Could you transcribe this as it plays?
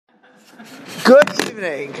Good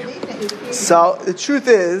evening. So the truth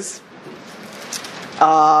is,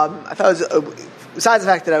 I thought it was, besides the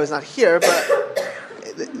fact that I was not here, but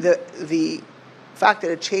the fact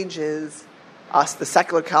that it changes us, the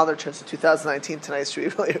secular calendar turns to 2019 tonight should be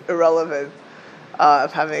really irrelevant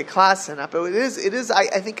of having a class in it. But it is.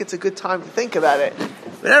 I think it's a good time to think about it.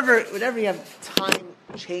 Whenever you have time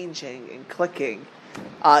changing and clicking,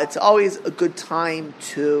 it's always a good time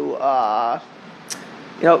to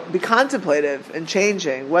be contemplative and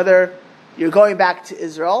changing. Whether you're going back to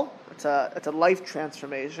Israel, it's a life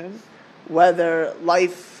transformation. Whether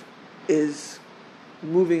life is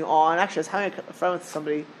moving on. Actually, I was having a friend with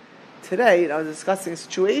somebody today, and I was discussing a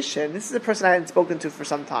situation. This is a person I hadn't spoken to for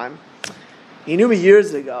some time. He knew me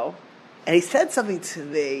years ago, and he said something to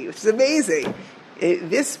me, which is amazing.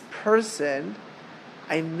 This person,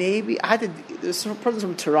 there's some person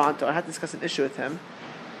from Toronto, I had to discuss an issue with him.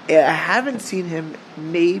 I haven't seen him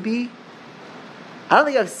I don't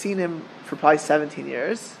think I've seen him for probably 17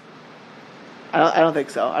 years. I don't think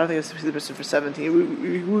so. I don't think I've seen the person for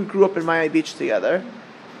 17. We grew up in Miami Beach together,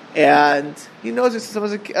 and he knows us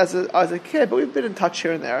as a kid, but we've been in touch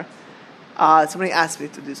here and there. Somebody asked me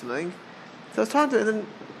to do something, so I was talking to him, and then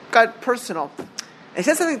got personal. And he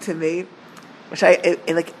said something to me, which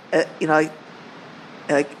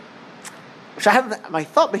which I haven't my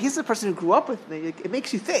thought, but he's the person who grew up with me. It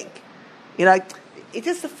makes you think. It's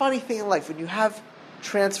just a funny thing in life when you have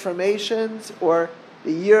transformations or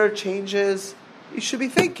the year changes. You should be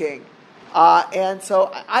thinking, and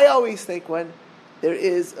so I always think when there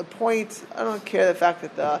is a point, I don't care the fact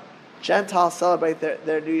that the Gentiles celebrate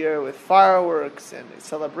their New Year with fireworks and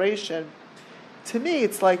celebration. To me,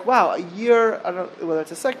 it's like, wow, a year, I don't know whether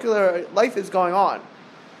it's a secular, life is going on.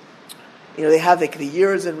 They have the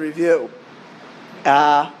years in review.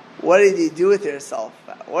 What did you do with yourself?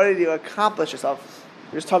 What did you accomplish yourself?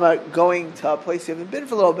 You're just talking about going to a place you haven't been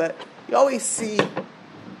for a little bit. You always see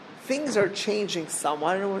things are changing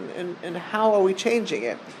somewhat, and how are we changing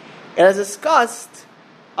it? And as discussed,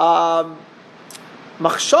 Machshava,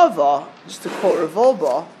 just to quote Rav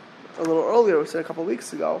Wolbe a little earlier, we said a couple of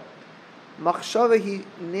weeks ago, Machshava hi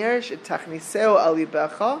nerish et tachniseo al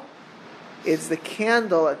libecha. It's the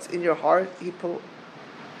candle that's in your heart.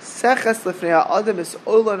 Seches lefnei ha'adam is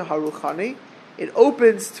olan haruchani. It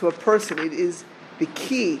opens to a person. It is the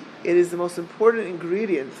key. It is the most important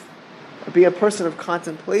ingredient of being a person of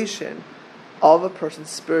contemplation, of a person's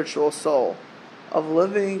spiritual soul, of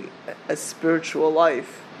living a spiritual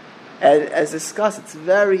life. And as discussed, it's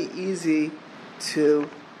very easy to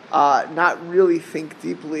not really think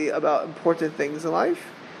deeply about important things in life.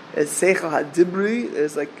 It's seichel hadibri,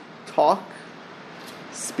 there's talk,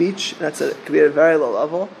 speech, it could be at a very low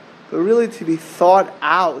level, but really to be thought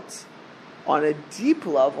out on a deep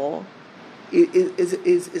level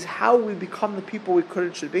is how we become the people we could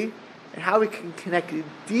and should be, and how we can connect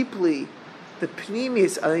deeply the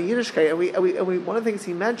pnimis and the Yiddishkeit. And we one of the things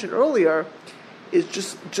he mentioned earlier is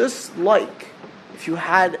just like if you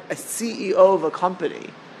had a CEO of a company,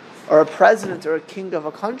 or a president or a king of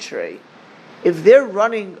a country, if they're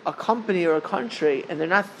running a company or a country and they're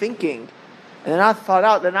not thinking and they're not thought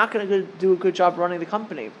out, they're not going to do a good job running the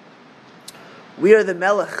company. We are the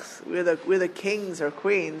melechs, we're the kings or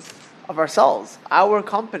queens of ourselves, our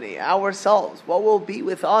company, ourselves. What will be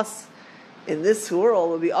with us in this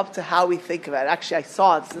world will be up to how we think about it. Actually, I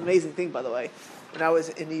saw it's an amazing thing, by the way. When I was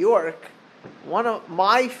in New York, one of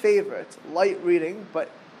my favorite light reading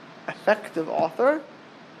but effective author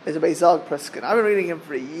is Rabbi Zelig Priskin. I've been reading him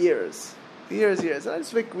for years. And I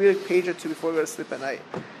just read a page or two before I go to sleep at night.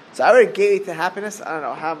 So I read Gateway to Happiness, I don't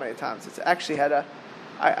know how many times. It's actually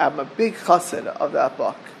I'm a big chassid of that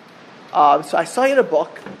book. So I saw he had a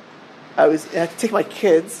book. I had to take my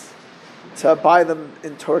kids to buy them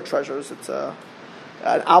in Torah Treasures. It's an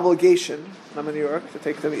obligation when I'm in New York to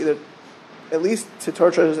take them either at least to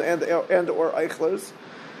Torah Treasures and or Eichler's.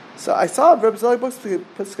 So I saw Reb Zelig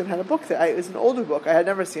Priskin had a book there. It was an older book. I had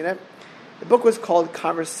never seen it. The book was called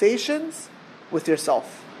Conversations with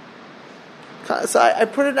Yourself. So I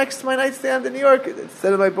put it next to my nightstand in New York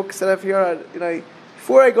instead of my book set up here.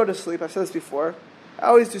 Before I go to sleep, I've said this before, I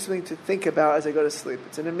always do something to think about as I go to sleep.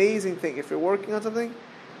 It's an amazing thing. If you're working on something,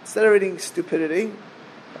 instead of reading stupidity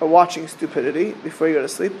or watching stupidity before you go to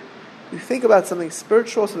sleep, you think about something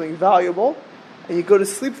spiritual, something valuable, and you go to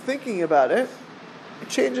sleep thinking about it. It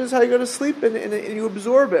changes how you go to sleep and you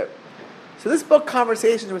absorb it. So this book,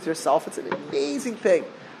 Conversations with Yourself, it's an amazing thing.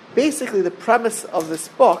 Basically, the premise of this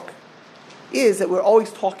book is that we're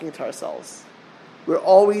always talking to ourselves. We're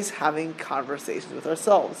always having conversations with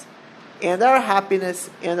ourselves. And our happiness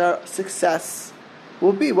and our success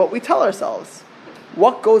will be what we tell ourselves.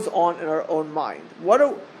 what goes on in our own mind. What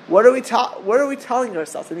are we telling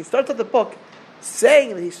ourselves? And he starts out the book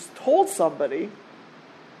saying that he's told somebody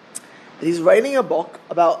that he's writing a book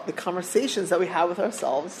about the conversations that we have with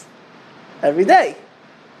ourselves every day.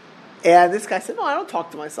 And this guy said, "No, I don't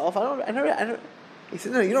talk to myself. I don't." He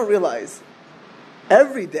said, "No, you don't realize.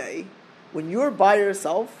 Every day, when you're by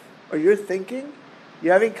yourself or you're thinking,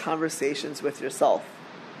 you're having conversations with yourself."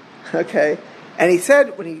 Okay? And he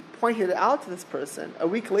said, when he pointed it out to this person, a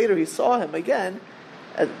week later he saw him again,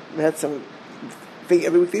 and they had some thing,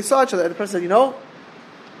 every week they saw each other, and the person said,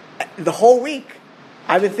 the whole week,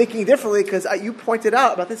 I've been thinking differently because you pointed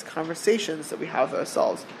out about these conversations that we have with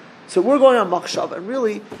ourselves. So we're going on machshava, and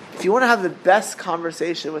really, if you want to have the best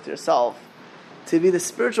conversation with yourself, to be the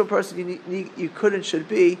spiritual person you could and should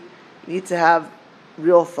be, you need to have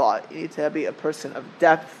real thought. You need to be a person of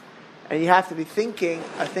depth, and you have to be a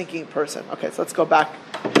thinking person. Okay, so let's go back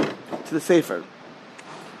to the Sefer.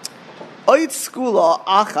 Oid skula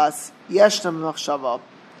achas yeshna machshava.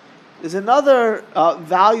 There's another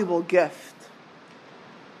valuable gift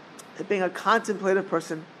that being a contemplative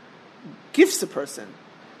person gifts a person.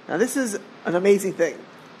 Now this is an amazing thing.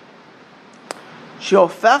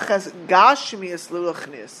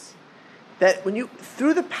 That when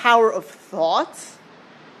through the power of thought,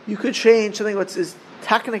 you could change something which is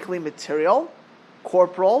technically material,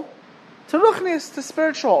 corporal, to ruchnius, to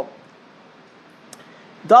spiritual.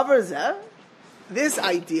 Davar zeh, this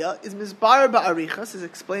idea is mizbar ba'arichas, is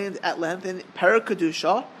explained at length in Perek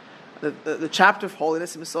Kedusha, the chapter of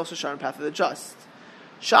holiness in Mesillas Yesharim, Path of the Just.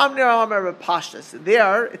 Sham nir amar b'pashtus.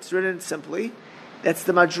 There, it's written simply. That's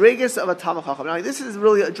the madrigas of a Talmid Chacham. Now, this is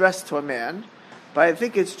really addressed to a man, but I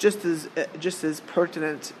think it's just as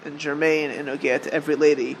pertinent and germane and okay to every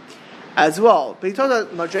lady as well. But he talks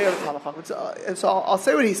about madrigas of a Talmid Chacham, and so I'll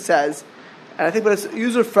say what he says, and I think, but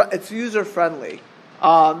it's user friendly.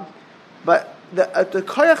 But the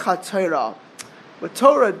koyach haTorah, what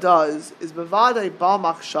Torah does is bevadei bal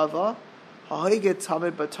machshava hahiget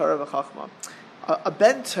tamid b'Torah v'chachma. A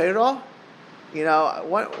ben Torah,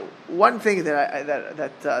 one thing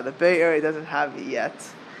that the Bay Area doesn't have yet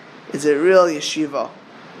is a real yeshiva,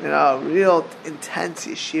 real intense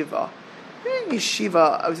yeshiva.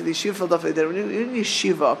 Yeshiva, I was at the yeshiva Philadelphia. When you're in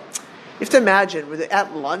yeshiva, you have to imagine when they're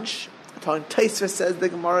at lunch. Taisva says, the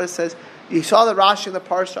Gemara says, you saw the Rashi and the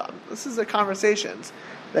Parsha. This is the conversations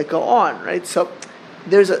that go on, right? So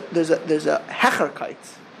there's a hecherkeit.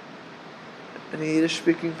 Any Yiddish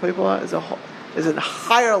speaking people is a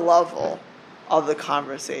higher level of the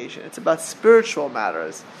conversation. It's about spiritual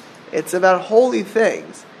matters. It's about holy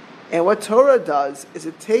things. And what Torah does is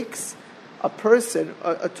it takes a person,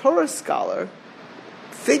 a Torah scholar,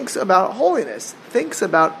 thinks about holiness, thinks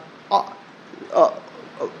about,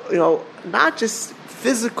 not just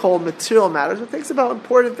physical, material matters, but thinks about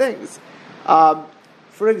important things.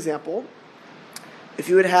 For example, if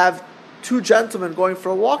you would have two gentlemen going for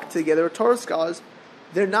a walk together, Torah scholars,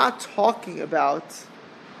 they're not talking about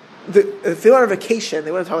if they went on vacation,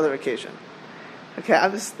 they wouldn't talk about their vacation. Okay,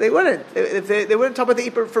 they wouldn't. They wouldn't talk about they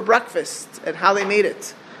eat for breakfast and how they made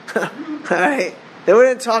it. Right? They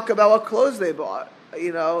wouldn't talk about what clothes they bought.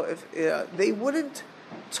 They wouldn't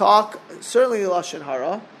talk, certainly lashon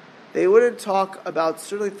hara. They wouldn't talk about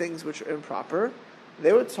certainly things which are improper.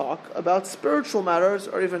 They would talk about spiritual matters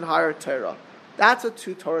or even higher Torah. That's what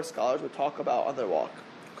two Torah scholars would talk about on their walk.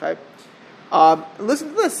 Okay, listen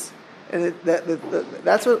to this, and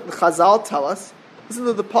that's what the Chazal tell us. Listen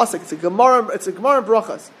to the pasuk. It's a Gemara. It's a Gemara in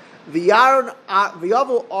Brachas. V'yaron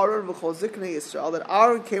v'yavu Aaron v'chol ziknei Yisrael. That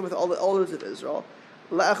Aaron came with all the elders of Israel.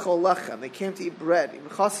 Le'echol lechem. They came to eat bread.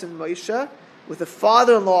 Imchasin Moshe, with the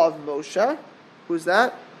father-in-law of Moshe. Who's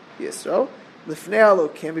that? Yisro. Lifnei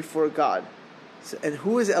Elokim, before God. So, and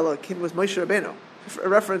who is Elokim? Was Moshe Rabbeinu. A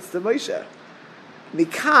reference to Moshe.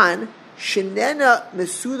 Mikan shenena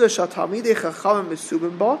mesuda shal talmidei chachamim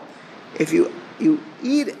mesubim ba. If you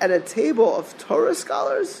eat at a table of Torah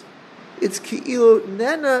scholars, it's ki'ilu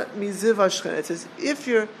nena miziv hashchina. It's as if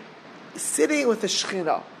you're sitting with the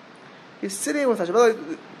Shechina. You're sitting with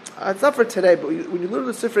Hashem. It's not for today, but when you learn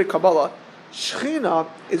the Sifrei Kabbalah, Shechina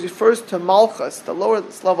refers to Malchus, the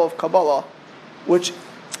lowest level of Kabbalah, which,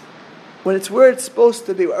 when it's where it's supposed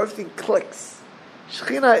to be, where everything clicks.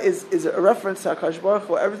 Shechina is a reference to HaKadosh Baruch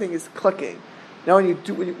Hu, where everything is clicking. Now,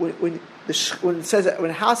 when it says that when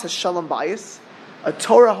a house has Shalom Bayis, a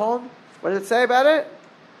Torah home, what does it say about it?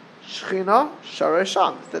 Shechina Sharei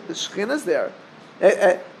Sham. That the Shechina is there.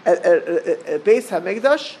 At Beis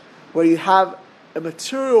HaMikdash, where you have a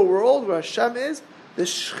material world where Hashem is, the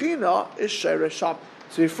Shechina is Sharei Sham.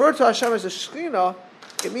 So refer to Hashem as the Shechina,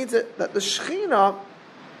 it means that the Shechina,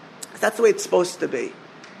 That's the way it's supposed to be.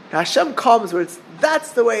 Hashem comes where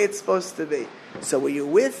that's the way it's supposed to be. So when you're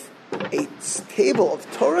with a table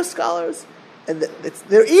of Torah scholars, and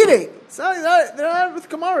they're eating. They're not with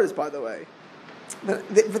Gemaras, by the way.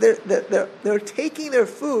 They're taking their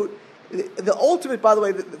food. The ultimate, by the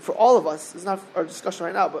way, for all of us, is not our discussion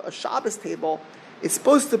right now, but a Shabbos table is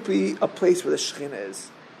supposed to be a place where the Shekhinah is.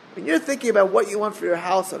 When you're thinking about what you want for your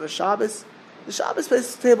house on a Shabbos, the Shabbos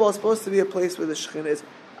table is supposed to be a place where the Shekhinah is.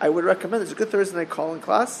 I would recommend there's a good Thursday night calling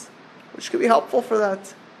class, which could be helpful for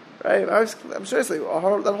that. Right? I'm seriously,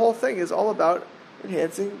 that whole thing is all about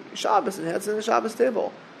enhancing Shabbos, enhancing the Shabbos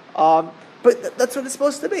table. But that's what it's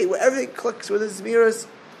supposed to be, where everything clicks, with the zmiras,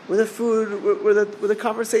 with the food, with the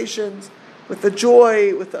conversations, with the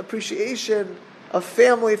joy, with the appreciation of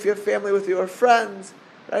family, if you have family with your friends,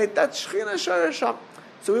 right? That's Shechina Shar.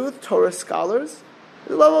 So we're with Torah scholars,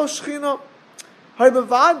 the level of Shechina.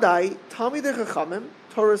 Haribavadai, Talmidei Chachamim,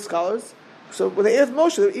 Torah scholars. So when they eat with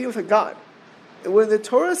Moshe, they're eating with a God. And when the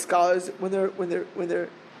Torah scholars, when they're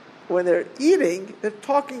eating, they're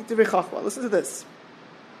talking to Chachma. Listen to this.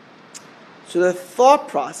 So the thought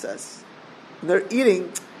process, when they're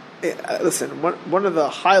eating, listen, one of the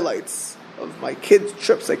highlights of my kids'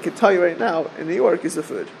 trips, I can tell you right now, in New York, is the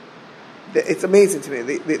food. It's amazing to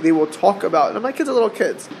me. They will talk about, and my kids are little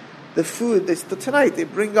kids, the food. Tonight, they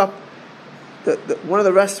bring up, one of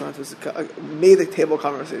the restaurants made a table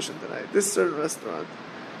conversation tonight. This certain restaurant.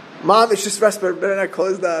 Mom, it's just restaurant, better not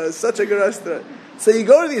close down. It's such a good restaurant. So you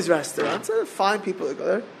go to these restaurants, and find people that go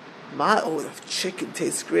there. The chicken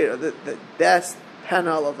tastes great, or the best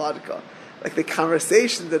henna ala vodka. Like the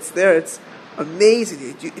conversation that's there, it's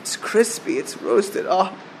amazing. It's crispy, it's roasted.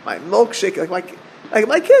 Oh, my milkshake, like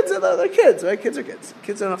my kids, they're kids, right? Kids are kids.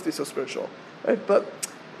 Kids don't have to be so spiritual, right? But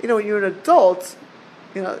when you're an adult,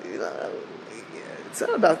 it's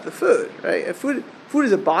not about the food, right? And food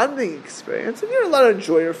is a bonding experience, and you're allowed to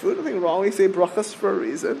enjoy your food. Nothing wrong. We say brachas for a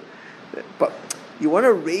reason, but you want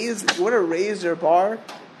to raise your bar.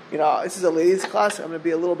 This is a ladies' class. I'm going to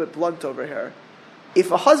be a little bit blunt over here.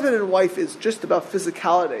 If a husband and wife is just about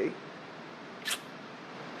physicality,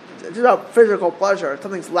 it's about physical pleasure,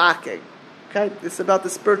 something's lacking. Okay, it's about the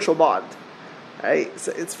spiritual bond. Right?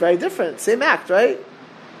 So it's very different. Same act, right?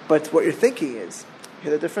 But what you're thinking is, you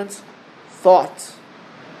hear the difference? Thoughts.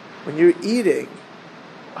 When you're eating,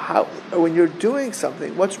 when you're doing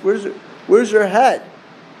something, where's your head?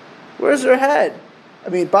 Where's your head? I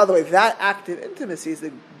mean, by the way, that act of intimacy is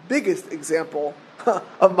the biggest example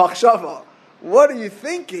of machshava. What are you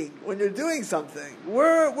thinking when you're doing something?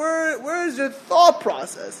 Where is your thought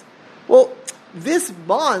process? Well, this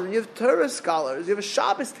bond, when you have Torah scholars, you have a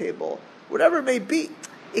Shabbos table, whatever it may be,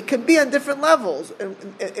 it can be on different levels. And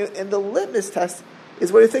the litmus test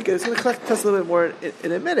is what you're thinking. It's going to test a little bit more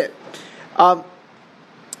in a minute. So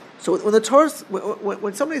when the Torah,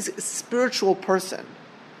 when somebody's a spiritual person,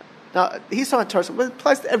 now he's talking Torah, but it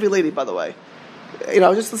applies to every lady, by the way. I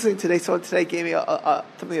was just listening today. Someone today gave me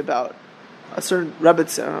something about a certain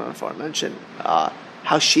Rebbetzin. I don't know if I mentioned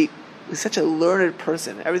how she was such a learned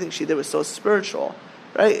person. Everything she did was so spiritual,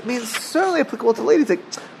 right? It means certainly applicable to ladies. Like,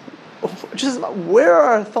 just where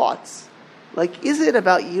are our thoughts? Like, is it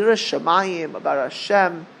about Yiras Shamayim, about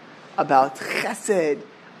Hashem, about Chesed,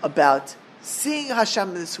 about seeing Hashem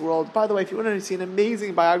in this world? By the way, if you want to see an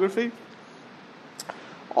amazing biography,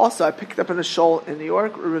 also I picked up in a shul in New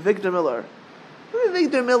York, Rav Avigdor Miller.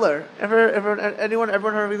 Avigdor Miller. Everyone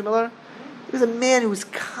heard of Avigdor Miller? He was a man who was,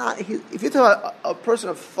 if you talk about a person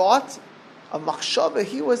of thought, of machshava,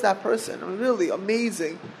 he was that person. A really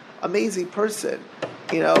amazing person.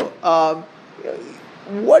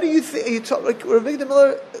 What do you think? You talk like Avigdor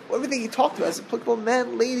Miller. Everything he talked about is applicable.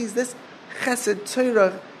 Men, ladies, this chesed,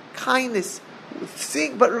 Torah, kindness,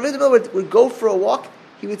 seeing. But Avigdor Miller would go for a walk.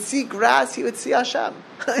 He would see grass. He would see Hashem.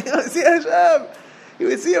 He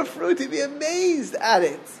would see a fruit. He'd be amazed at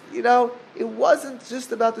it. It wasn't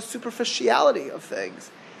just about the superficiality of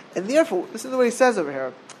things. And therefore, listen to what he says over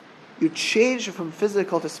here. You change from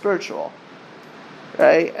physical to spiritual.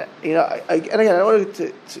 Right? And again, I don't want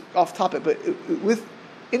to off topic, but with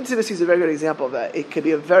intimacy is a very good example of that. It could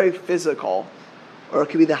be a very physical, or it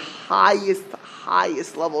could be the highest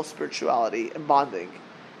level of spirituality and bonding.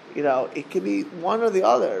 It could be one or the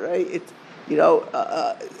other, right?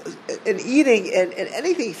 And eating and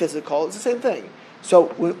anything physical, it's the same thing.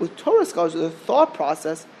 So with Torah scholars, the thought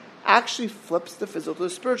process actually flips the physical to the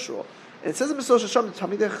spiritual. And it says in Mesillas Yesharim,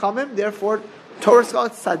 Talmidei Chachamim, therefore, Torah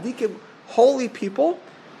scholars, tzaddikim, holy people,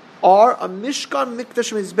 are a Mishkan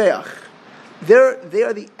Mikdash Mizbeach. They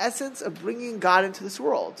are the essence of bringing God into this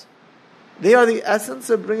world. They are the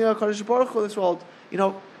essence of bringing HaKadosh Baruch Hu into this world.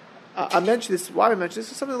 I mentioned this. Why I mentioned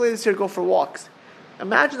this? Some of the ladies here go for walks.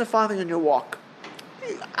 Imagine the following on your walk.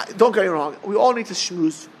 Don't get me wrong. We all need to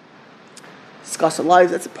schmooze, discuss our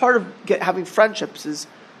lives. That's a part of having friendships. Is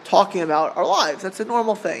talking about our lives. That's a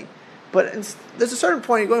normal thing. But there's a certain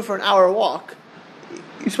point. You're going for an hour walk.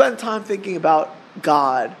 You spend time thinking about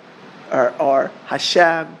God, or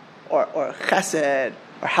Hashem, or Chesed,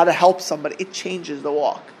 or how to help somebody. It changes the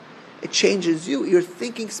walk. It changes you. You're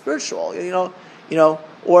thinking spiritual.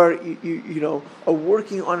 Or or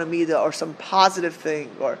working on a midah or some positive thing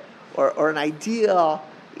or an idea.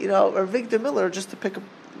 Or Victor Miller, just to pick up,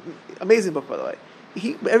 amazing book by the way.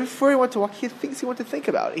 Before he went to walk, he had things he wanted to think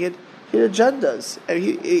about. He had agendas. And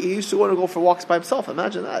he used to want to go for walks by himself.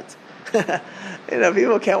 Imagine that.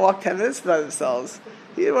 People can't walk 10 minutes by themselves.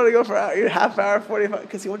 He didn't want to go for a half hour, 45,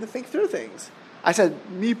 because he wanted to think through things. I said,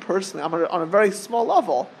 me personally, I'm on a very small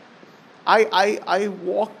level. I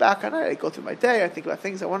walk back at night. I go through my day. I think about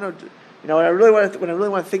things I want to do. When I really want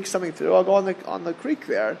to think something through, I'll go on the creek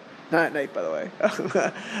there. Not at night, by the way.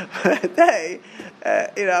 But at day,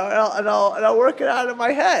 and I'll work it out in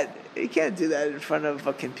my head. You can't do that in front of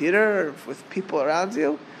a computer or with people around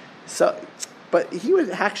you. So, but he would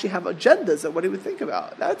actually have agendas of what he would think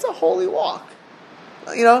about. That's a holy walk.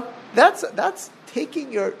 That's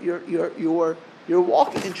taking your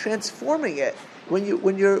walk and transforming it. When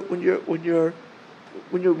you're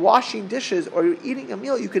washing dishes or you're eating a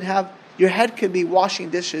meal, you can have your head could be washing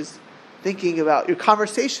dishes, thinking about your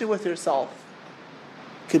conversation with yourself.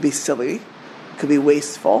 Could be silly, could be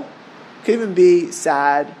wasteful, could even be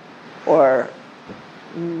sad, or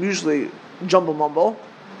usually jumble mumble,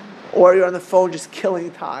 or you're on the phone just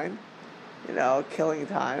killing time,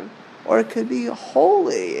 or it could be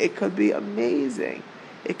holy, it could be amazing,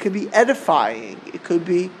 it could be edifying, it could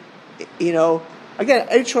be, again,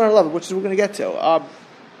 each one on a level, which is we're going to get to.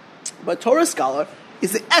 But Torah scholar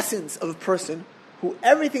is the essence of a person who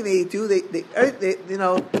everything they do,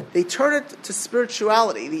 they turn it to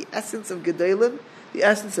spirituality. The essence of Gedalim, the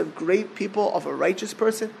essence of great people, of a righteous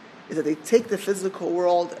person, is that they take the physical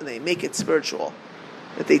world and they make it spiritual.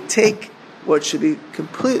 That they take what should be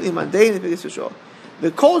completely mundane and make it spiritual.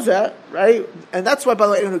 The kozer, right? And that's why, by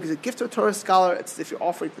the way, it's a gift to a Torah scholar. It's if you're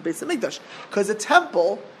offering to the Beis Hamikdash, because the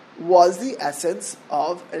temple was the essence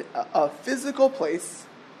of a physical place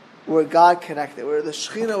where God connected, where the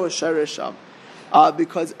Shekhinah was Sharisham.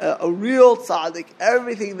 Because a real tzaddik,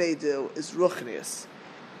 everything they do is ruchnius.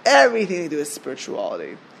 Everything they do is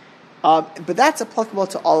spirituality. But that's applicable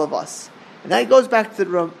to all of us. And that goes back to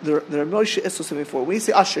the Moshe Issel said before. When we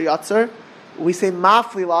say Asher Yatzer, we say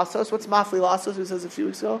Mafli Lasos. What's Mafli Lasos? We said a few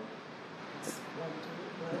weeks ago.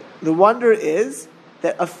 The wonder is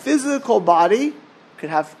that a physical body can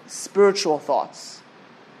have spiritual thoughts.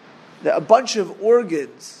 That a bunch of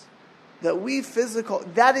organs that we physical,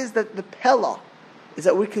 that is the pella, is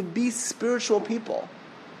that we can be spiritual people.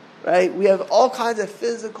 Right? We have all kinds of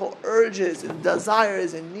physical urges and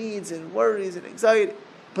desires and needs and worries and anxiety,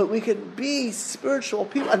 but we can be spiritual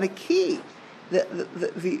people. And the key,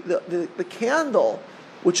 the candle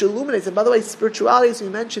which illuminates, and by the way, spirituality, as we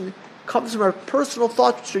mentioned, comes from our personal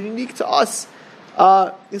thoughts which are unique to us,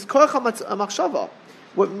 is koach hamachshava.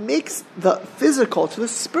 What makes the physical to the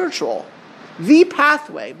spiritual, the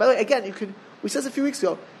pathway. By the way, again, you can. We said this a few weeks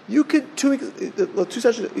ago. You could 2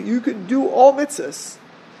 sessions. You could do all mitzvahs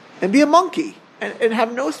and be a monkey and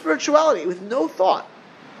have no spirituality with no thought.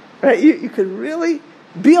 Right? You could really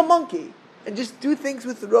be a monkey and just do things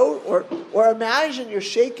with the road, or imagine you're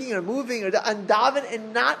shaking or moving and daven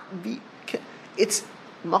and not be. It's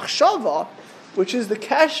machshava, which is the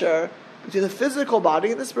kesher between the physical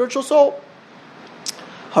body and the spiritual soul.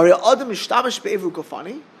 With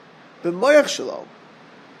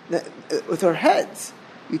our heads,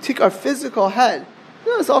 you take our physical head.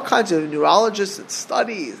 There's all kinds of neurologists and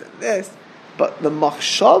studies and this, but the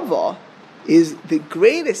machshava is the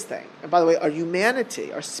greatest thing. And by the way, our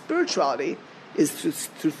humanity, our spirituality, is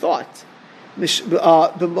through thought. Right?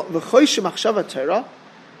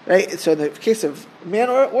 So in the case of man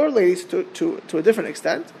or ladies, to a different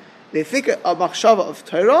extent, they think a machshava of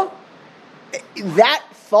Torah. That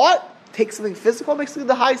thought takes something physical, makes it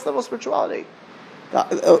the highest level of spirituality.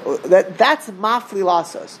 That's mafli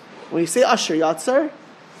lasos. When you say Asher Yatzer,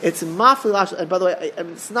 it's mafli lasos. And by the way, I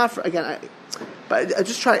mean it's not for but I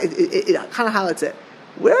just try. It kind of highlights it.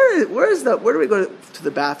 Where do we go to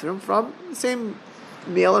the bathroom from? The same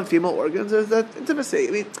male and female organs. There's that intimacy.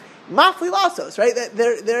 I mean, mafli lasos, right? That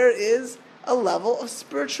there is a level of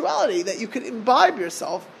spirituality that you can imbibe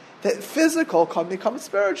yourself. That physical can become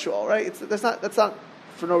spiritual, right? That's not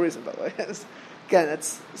for no reason, by the way. Again,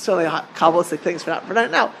 it's certainly a Kabbalistic things for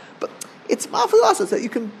not now. But It's mafilas, that you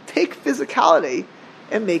can take physicality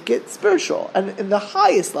and make it spiritual. And the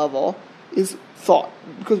highest level is thought,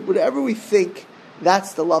 because whatever we think,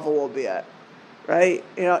 that's the level we'll be at, right?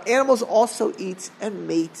 Animals also eat and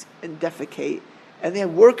mate and defecate, and they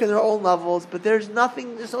work in their own levels, but there's no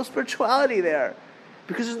spirituality there,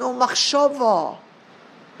 because there's no machshava,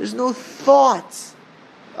 there's no thought.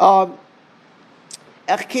 The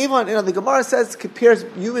Gemara compares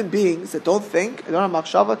human beings that don't think, and don't have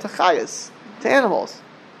machshava, to chayas, to animals.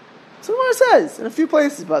 So the Gemara says, in a few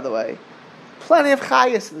places, by the way, plenty of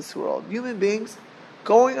chayas in this world, human beings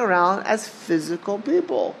going around as physical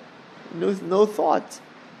people, no thought.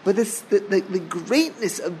 But the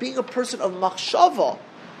greatness of being a person of machshava,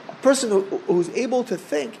 a person who's able to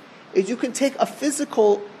think, is you can take a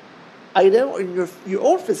physical item or your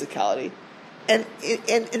own physicality and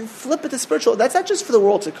flip it to spiritual. That's not just for the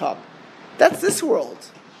world to come. That's this world.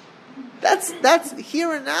 That's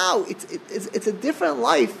here and now. It's a different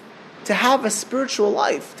life to have a spiritual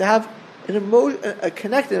life, to have an emotion, a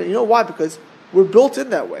connected. You know why? Because we're built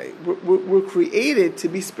in that way. We're created to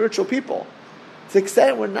be spiritual people. To the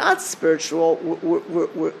extent we're not spiritual,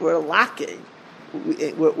 we're lacking.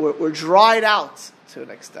 We're dried out to an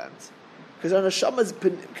extent, because our neshama has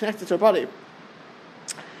been connected to our body.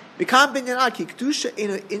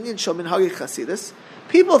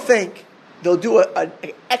 People think they'll do an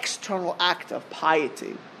external act of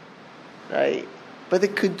piety, right? But the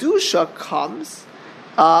kedusha comes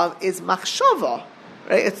is machshava,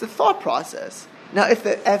 right? It's the thought process. Now, if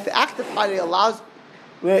the act of piety allows,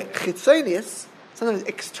 where chitzonius, sometimes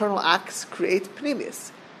external acts create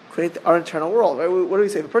pneumius, create our internal world, right? What do we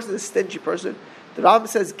say? If a person is a stingy person, the Rambam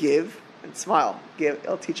says give and smile. Give,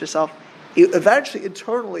 it'll teach yourself. Eventually,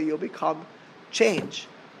 internally, you'll become change,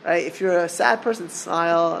 right? If you're a sad person,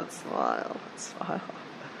 smile and smile and smile.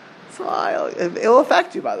 Smile. It will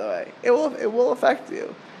affect you, by the way. It will affect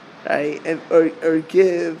you, right? Or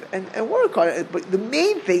give and work on it. But the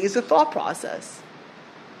main thing is the thought process.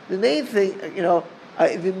 The main thing,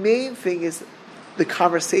 the main thing is the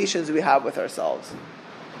conversations we have with ourselves,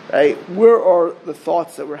 right? Where are the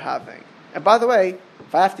thoughts that we're having? And by the way,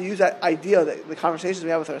 if I have to use that idea, that the conversations we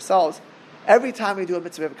have with ourselves, every time we do a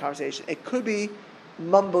mitzvah, we have a conversation. It could be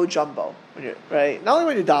mumbo jumbo, right? Not only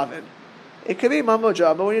when you're davening, it could be mumbo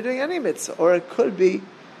jumbo when you're doing any mitzvah, or it could be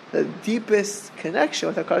the deepest connection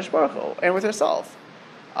with HaKadosh Baruch Hu and with yourself.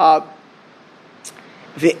 And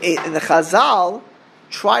the Chazal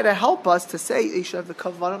try to help us to say you should have the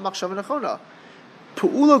kavanah machshava nechona.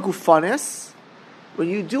 Pu'ula gufanis, when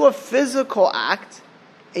you do a physical act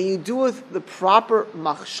and you do it with the proper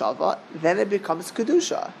machshava, then it becomes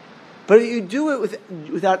kedusha. But if you do it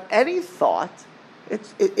without any thought,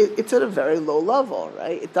 it's at a very low level,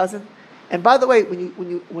 right? It doesn't. And by the way,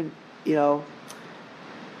 when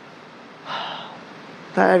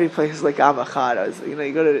not every place is like Amachad. You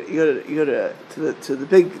go to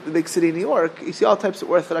the big city of New York. You see all types of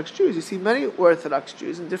Orthodox Jews. You see many Orthodox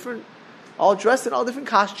Jews in all dressed in all different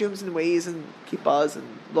costumes and ways and kippahs and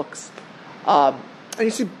looks. And you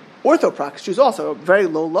see Orthodox Jews also, a very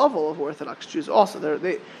low level of Orthodox Jews also.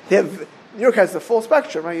 They have, New York has the full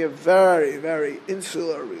spectrum, right? You have very, very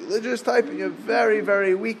insular religious type, and you have very,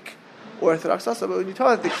 very weak Orthodox also. But when you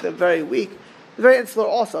talk about they're very weak, they're very insular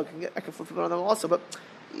also. I can flip on them also. But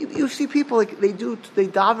you see people they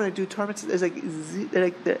daven and do tournaments.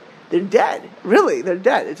 They're dead. Really, they're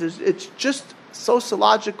dead. It's just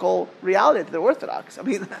sociological reality that they're Orthodox. I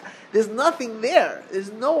mean, there's nothing there.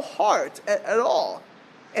 There's no heart at all.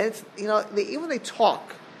 And it's, even they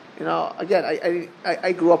talk. Again,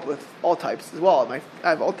 I grew up with all types as well. I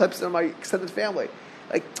have all types in my extended family.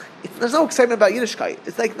 There's no excitement about Yiddishkeit.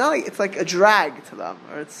 It's like a drag to them,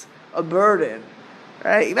 or it's a burden,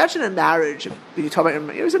 right? Imagine a marriage. If you talk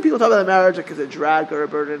about, some people talk about a marriage like it's a drag or a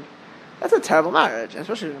burden. That's a terrible marriage,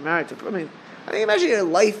 especially if you're married to. Imagine your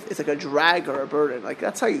life is like a drag or a burden.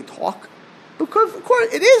 That's how you talk. Because of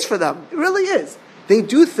course it is for them. It really is. They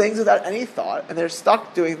do things without any thought, and they're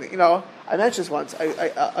stuck doing things. I mentioned this once.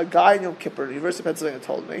 A guy in Yom Kippur, the University of Pennsylvania,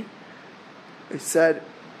 told me. He said,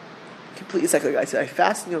 completely secular guy, he said, I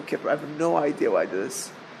fast in Yom Kippur. I have no idea why I do this.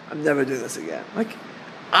 I'm never doing this again.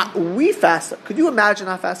 We fast. Could you imagine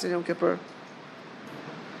not fasting in Yom Kippur?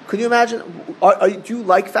 Could you imagine? Do you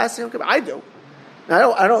like fasting in Yom Kippur? I do.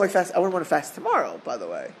 Now, I don't like fast. I wouldn't want to fast tomorrow, by the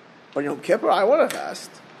way. But Yom Kippur, I want to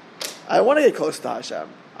fast. I want to get close to Hashem.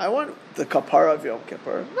 I want the kapara of Yom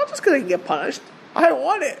Kippur. Not just because I can get punished. I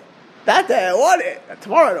want it. That day I want it.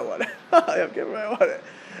 Tomorrow I don't want it. Yom Kippur I want it.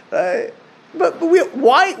 Right? But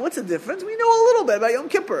why? What's the difference? We know a little bit about Yom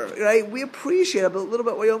Kippur. Right? We appreciate a little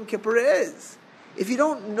bit what Yom Kippur is. If you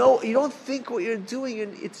don't know, you don't think what you're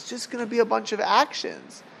doing, it's just going to be a bunch of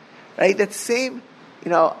actions, right? That same,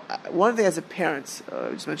 one thing as a parent,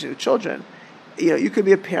 I just mentioned with children, you could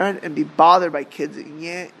be a parent and be bothered by kids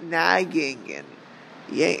nagging and,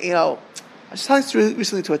 I was talking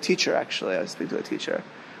recently to a teacher, actually. I was speaking to a teacher.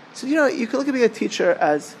 So, you can look at being a teacher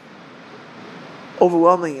as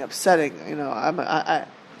overwhelming, upsetting.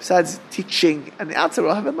 Besides teaching and the outside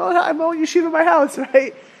world, I have my own yeshiva in my house,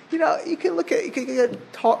 right? You can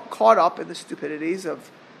get caught up in the stupidities of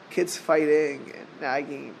kids fighting and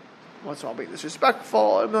nagging, once in a while being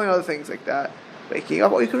disrespectful, and a million other things like that. Waking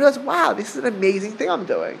up, or you can realize, wow, this is an amazing thing I'm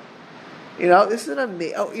doing. This is an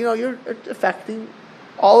amazing. You're affecting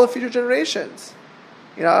all the future generations.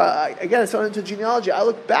 Again, it's into genealogy. I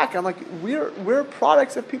look back, I'm like, we're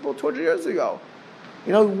products of people 200 years ago.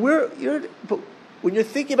 But when you're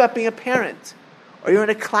thinking about being a parent, or you're in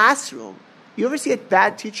a classroom, you ever see a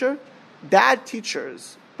bad teacher? Bad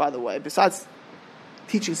teachers, by the way, besides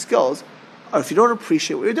teaching skills, are if you don't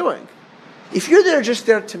appreciate what you're doing. If you're just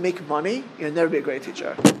there to make money, you'll never be a great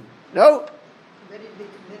teacher. No? Ready to be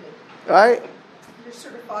committed. Right? You're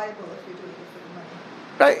certifiable if you're doing it for the money.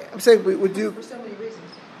 Right? I'm saying we do. For so many reasons.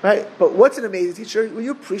 Right? But what's an amazing teacher? When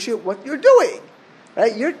you appreciate what you're doing.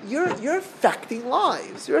 Right? You're affecting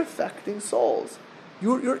lives. You're affecting souls.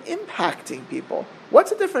 You're impacting people. What's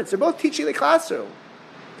the difference? They're both teaching the classroom.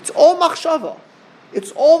 It's all machshava.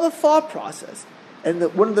 It's all the thought process. And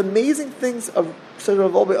one of the amazing things of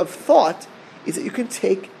thought is that you can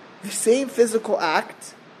take the same physical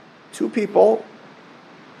act, two people,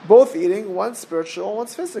 both eating, one's spiritual,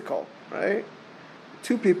 one's physical, right?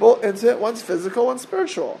 Two people into it, one's physical, one's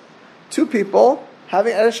spiritual. Two people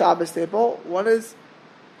having at a Shabbos table, one is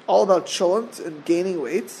all about chulent and gaining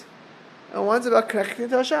weight, and one's about connecting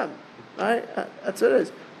to Hashem, right? That's what it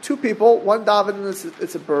is. Two people, one davening,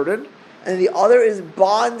 it's a burden, and the other is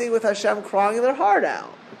bonding with Hashem, crying their heart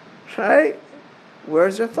out, right?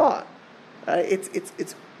 Where's your thought? Right?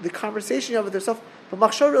 It's the conversation you have with yourself. But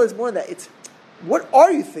Machshava really is more than that. It's what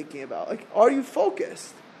are you thinking about? Like, are you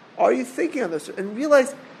focused? Are you thinking on this? And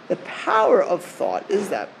realize the power of thought is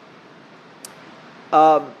that.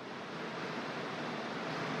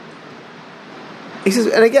 He says,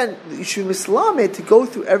 and again, you should mislam to go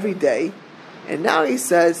through every day. And now he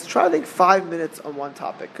says, try to think 5 minutes on one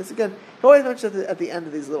topic. Because again, he always mentions at the end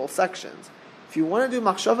of these little sections. If you want to do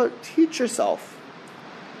machshava, teach yourself.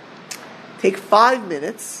 Take 5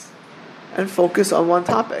 minutes and focus on one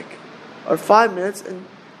topic. Or 5 minutes and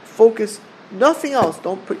focus nothing else.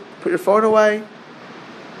 Don't put your phone away.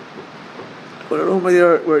 Put it in a room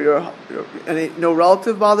where no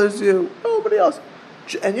relative bothers you. Nobody else.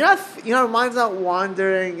 And your mind's not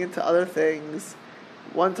wandering into other things.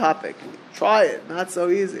 One topic. Try it. Not so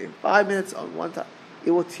easy. 5 minutes on one topic.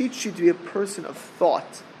 It will teach you to be a person of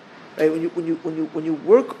thought. Right? When you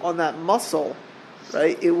work on that muscle,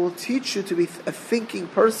 right, it will teach you to be a thinking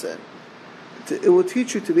person. It will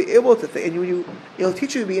teach you to be able to think, and it'll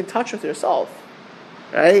teach you to be in touch with yourself,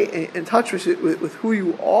 right? In touch with who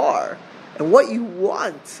you are and what you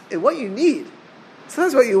want and what you need.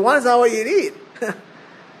 Sometimes what you want is not what you need.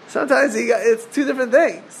 Sometimes it's two different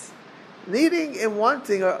things. Needing and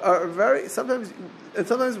wanting are very sometimes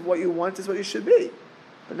what you want is what you should be,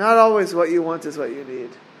 but not always what you want is what you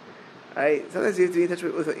need. Right? Sometimes you have to be in touch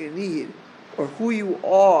with what you need, or who you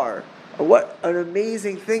are, or what an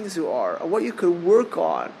amazing things you are, or what you could work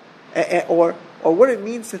on, or what it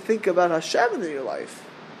means to think about Hashem in your life.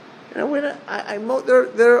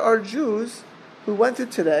 There are Jews who went through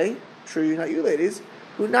today, true, not you ladies,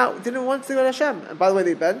 who now didn't want to think about Hashem. And by the way,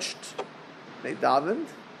 they benched, they davened,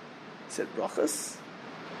 said brachas,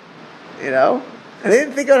 and they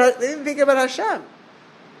didn't think about Hashem.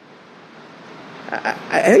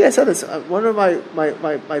 I think I said this. One of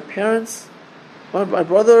my parents, one of my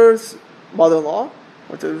brother's mother-in-law,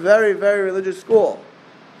 went to a very, very religious school,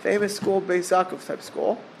 famous school, Beis Yaakov type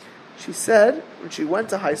school. She said when she went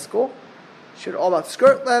to high school, she heard all about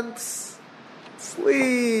skirt lengths,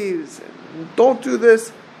 sleeves, and don't do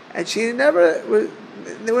this, and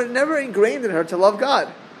they were never ingrained in her to love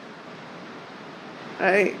God,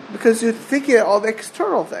 right? Because you're thinking of all the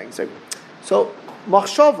external things. So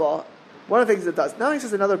machshava. One of the things it does. Now he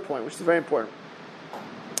says another point, which is very important.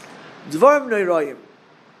 Dvarim Neirayim.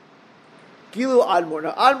 Gilu Admor.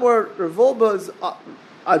 Now Admor, Revolba's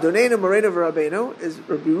Adonenu Moreno V'Rabbeinu is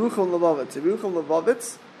Rabbi Yerucham Levovitz. Rabbi Yerucham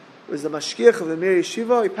Levovitz was the mashgiach of the Mir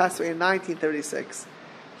Yeshiva. He passed away in 1936.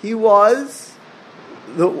 He was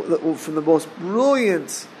from the most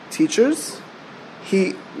brilliant teachers.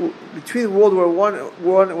 Between World War I and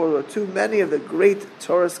World War II, many of the great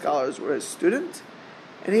Torah scholars were his student.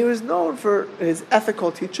 And he was known for his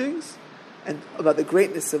ethical teachings and about the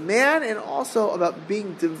greatness of man and also about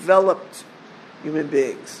being developed human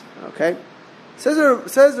beings. Okay? Says the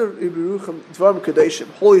Yerucham Dvarim Kedoshim,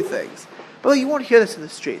 holy things. But you won't hear this in the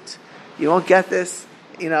streets. You won't get this,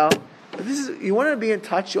 But this is, you want to be in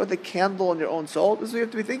touch, you want the candle in your own soul, this is what you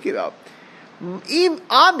have to be thinking about.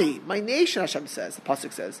 Ami, my nation, Hashem says, the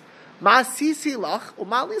Pasuk says, Ma'asisi lach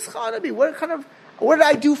u'ma'lis chanabi. What did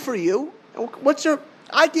I do for you?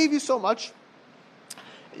 I gave you so much.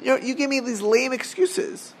 You gave me these lame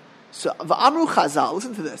excuses. So, v'amru chazal,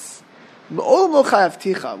 listen to this.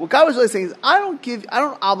 What God was really saying is, I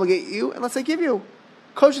don't obligate you unless I give you.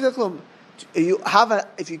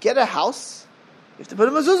 If you get a house, you have to put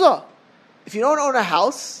a mezuzah. If you don't own a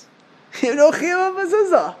house, you have no chiyuv of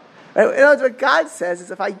mezuzah. Right? In other words, what God says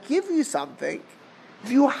is, if I give you something, if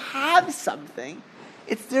you have something,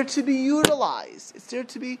 it's there to be utilized. It's there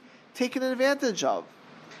to be taken advantage of.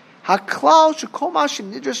 Haklal shekol ma'ashim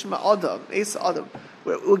nidrash ma'adam, eis adam.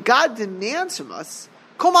 What God demands from us,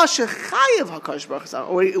 kol ma'ashem chayav hakadosh baruch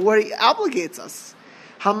hu, where He obligates us.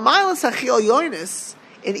 Hamaylas hachil yonis,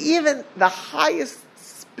 and even the highest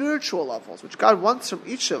spiritual levels, which God wants from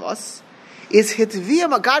each of us, is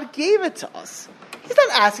hitviyama. God gave it to us. He's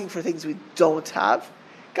not asking for things we don't have.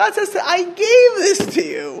 God says that I gave this to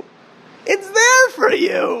you. It's there for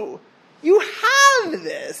you. You have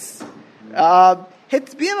this. God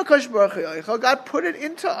put it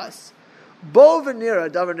into us. Bo v'nira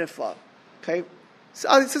davar nifla. Okay?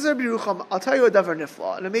 So it says Rabbi Yerucham, I'll tell you a davar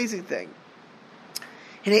nifla, an amazing thing.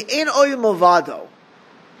 In ein oyim movado,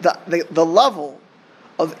 the level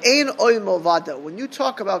of ein oyim movado, when you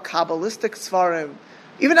talk about Kabbalistic Svarim,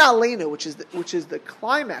 even Aleinu, which is the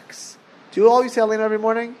climax. Do you always say Aleinu every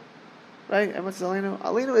morning? Right? Everyone says Aleinu.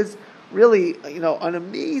 Aleinu is really, an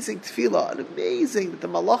amazing tefillah, the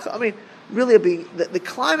malacha. I mean, really being the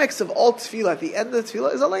climax of all tefillah, at the end of the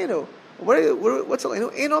tefillah, is Aleinu. What's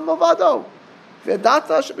Aleinu? Ein on Movado.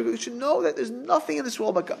 You should know that there's nothing in this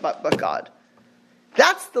world but God.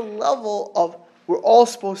 That's the level of we're all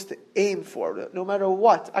supposed to aim for, no matter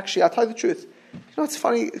what. Actually, I'll tell you the truth. It's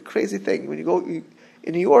funny, crazy thing. When you go in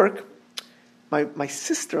New York, my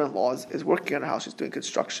sister-in-law is working on a house. She's doing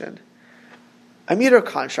construction. I meet her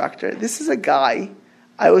contractor. This is a guy.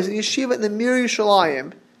 I was in yeshiva in the Mir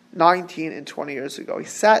Yerushalayim 19 and 20 years ago. He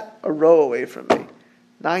sat a row away from me.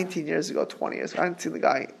 19 years ago, 20 years. I haven't seen the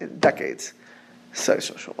guy in decades. So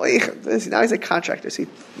now he's a contractor. See,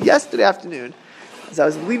 yesterday afternoon, as I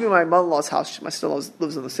was leaving my mother-in-law's house, my sister-in-law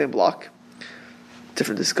lives on the same block.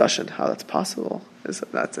 Different discussion, how that's possible. That's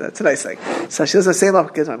a nice thing. So she lives on the same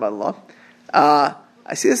block as my mother-in-law. I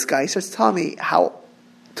see this guy. He starts telling me how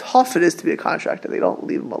tough it is to be a contractor. They don't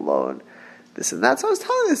leave him alone. This and that. So I was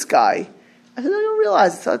telling this guy, I said, I don't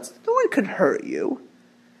realize no one can hurt you.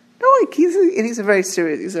 No one. He's a very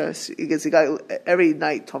serious. He guy every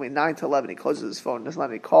night told me 9 to 11. He closes his phone, doesn't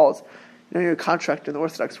have any calls. You're a contractor in the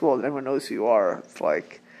Orthodox world, and everyone knows who you are. It's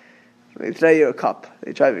like they throw you a cup.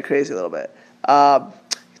 They drive you crazy a little bit.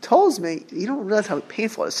 He tells me, you don't realize how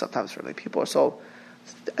painful it is sometimes for me. People are so.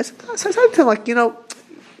 I said to him,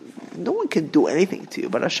 no one can do anything to you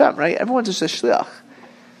but Hashem, right? Everyone's just a shliach.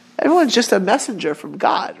 Everyone's just a messenger from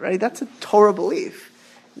God, right? That's a Torah belief.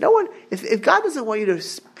 No one, if God doesn't want you to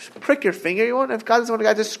prick your finger, you won't. If God doesn't want a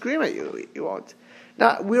guy to scream at you, you won't.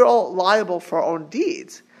 Now, we're all liable for our own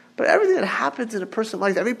deeds, but everything that happens in a person's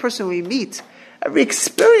life, every person we meet, every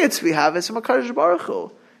experience we have is from HaKadosh Baruch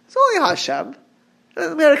Hu. It's only Hashem.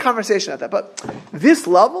 We had a conversation about that, but this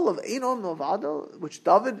level of Ein Ol Milvado, which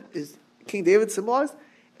King David symbolized,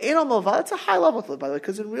 Ein Ol Milvado, it's a high level to live by the way,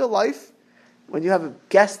 because in real life, when you have a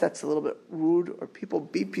guest that's a little bit rude, or people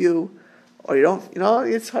beep you, or you don't,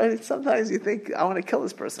 it's hard. Sometimes you think, I want to kill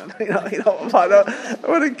this person. I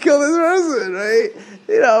want to kill this person, right?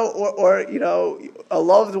 Or a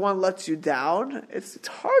loved one lets you down. It's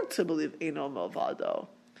hard to believe Ein Ol Milvado.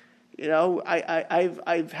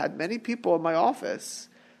 I've had many people in my office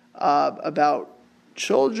about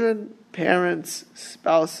children, parents,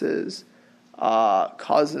 spouses,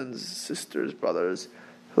 cousins, sisters, brothers,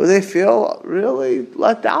 who they feel really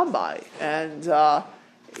let down by, and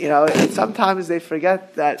and sometimes they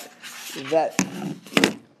forget that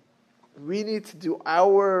we need to do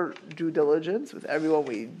our due diligence with everyone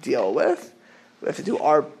we deal with. We have to do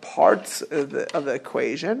our parts of the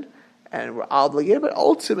equation. And we're obligated, but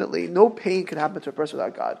ultimately, no pain can happen to a person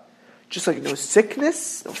without God. Just like no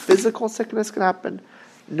sickness, no physical sickness can happen,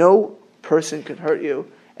 no person can hurt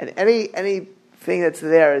you, and anything that's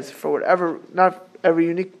there is for whatever, not every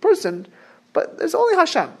unique person, but there's only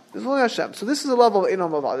Hashem. There's only Hashem. So this is a level of Ein Ol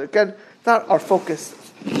Milvado. Again, not our focus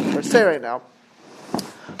per se right now.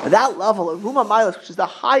 That level of Ruma Milas, which is the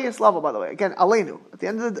highest level, by the way, again, Aleinu, at the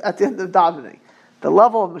end of davening, the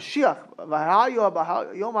level of Mashiach,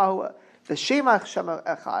 the Shema Hashem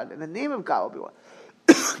Echad, in the name of God will be one.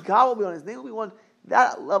 God will be one. His name will be one.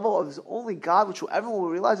 That level of His only God, which everyone will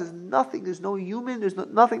realize is nothing. There's no human. There's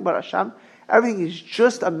nothing but Hashem. Everything is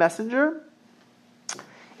just a messenger.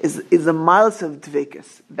 Is the miles of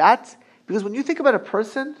Dvekis. That's because when you think about a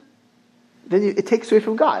person, then it takes away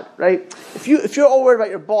from God, right? If you're all worried about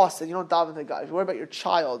your boss and you don't daven to God, if you're worried about your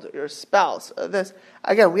child, or your spouse, or this,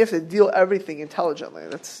 again, we have to deal everything intelligently.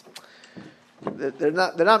 They're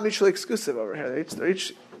not mutually exclusive over here. They're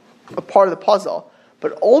each a part of the puzzle.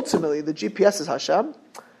 But ultimately, the GPS is Hashem,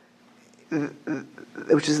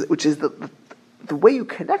 which is the way you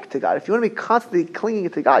connect to God. If you want to be constantly clinging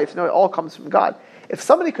to God, you have to know it all comes from God. If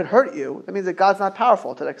somebody could hurt you, that means that God's not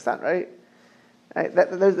powerful to that extent, right?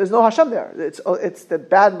 There's no Hashem there. It's the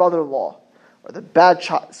bad mother-in-law, or the bad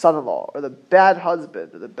son-in-law, or the bad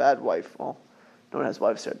husband, or the bad wife. Well, no one has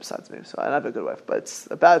wives here besides me, so I don't have a good wife, but it's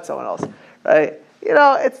a bad someone else, right?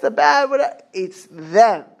 It's the bad, it's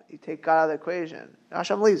them. You take God out of the equation. Now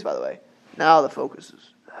Hashem leaves, by the way. Now the focus is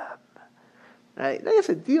them. Right? Now you have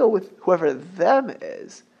to deal with whoever them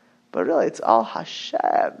is, but really it's all Hashem.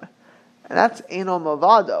 And that's Eino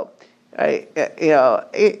Mavado, right? Eino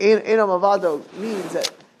Mavado means that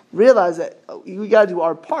realize that we got to do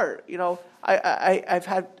our part. I've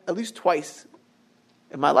had at least twice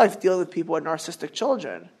in my life dealing with people with narcissistic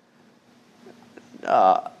children,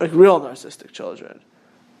 like real narcissistic children,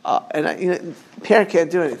 and parent can't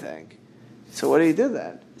do anything. So what do you do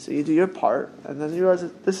then? So you do your part, and then you realize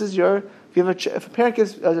that this is your. If a parent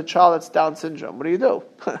has a child that's Down syndrome, what do you do?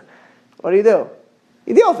 What do?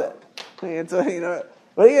 You deal with it. And so,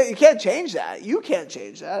 you can't change that. You can't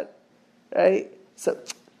change that, right? So,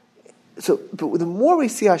 but the more we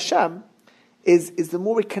see Hashem, is the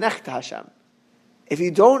more we connect to Hashem. If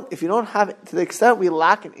you don't have it, to the extent we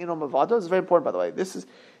lack in Eino Mavado, it's very important, by the way. It's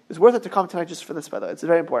worth it to come tonight just for this, by the way. It's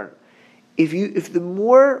very important. If the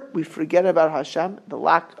more we forget about Hashem, the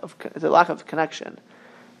lack of connection.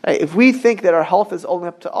 Right? If we think that our health is only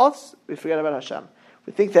up to us, we forget about Hashem.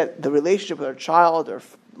 We think that the relationship with our child or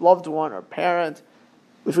loved one or parent,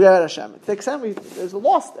 we forget about Hashem. To the extent there's a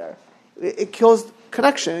loss there. It kills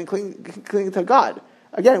connection and clinging to God.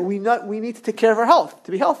 Again, we need to take care of our health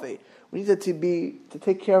to be healthy. We need to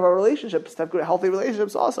take care of our relationships, to have good, healthy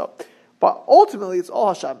relationships also. But ultimately, it's all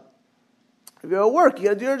Hashem. If you're at work, you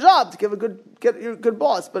got to do your job to get your good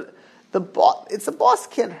boss. But the boss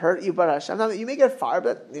can't hurt you, but Hashem. Now, you may get fired,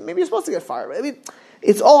 but maybe you're supposed to get fired. I mean,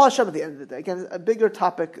 it's all Hashem at the end of the day. Again, a bigger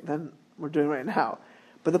topic than we're doing right now.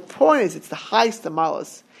 But the point is, it's the highest of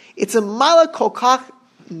malas. It's a mala kokach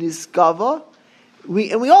nizgava.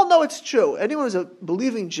 We all know it's true. Anyone who's a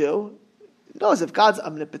believing Jew knows if God's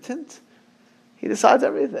omnipotent, He decides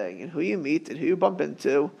everything, and who you meet and who you bump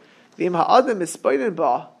into. V'im ha'adam ispayin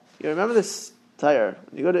ba. You remember this, Tyre?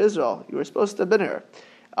 When you go to Israel, you were supposed to have been here.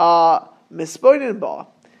 Mispayin ba.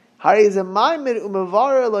 Hari zemaymir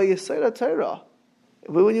umavara lo yisayra Torah.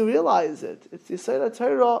 But when you realize it, it's yisayra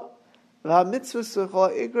Torah.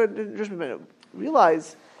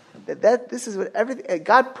 Realize that this is what everything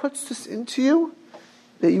God puts this into you.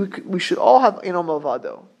 That we should all have Eino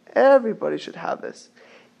Mavado. Everybody should have this.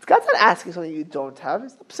 God's not asking something you don't have.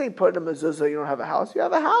 He's not saying put in a mezuzah, you don't have a house. You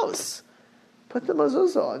have a house. Put the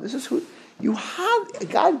mezuzah on. This is who you have.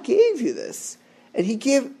 God gave you this, and He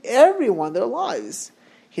gave everyone their lives.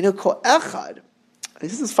 Kol echad.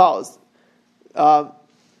 This is as follows.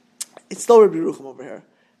 It's still Rabbi Yerucham over here.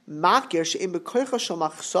 Makir she'im b'koicha shel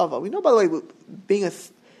machshava. We know, by the way, being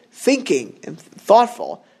thinking and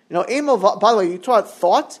thoughtful. By the way, you talk about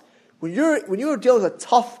thought. When you're dealing with a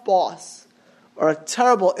tough boss or a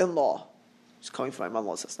terrible in-law, she's coming from my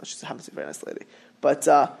mother-in-law's sister. She happens to be a very nice lady. But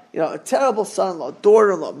a terrible son-in-law,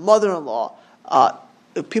 daughter-in-law, mother-in-law,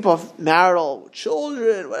 people have marital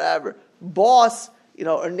children, whatever, boss,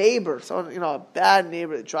 or neighbor, someone, a bad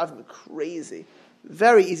neighbor that drives them crazy.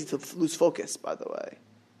 Very easy to lose focus, by the way.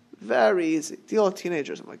 Very easy. Deal with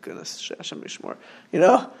teenagers, oh my goodness, Hashem Yishmor.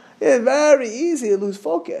 It's very easy to lose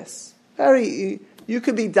focus. You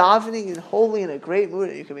could be davening and holy in a great mood,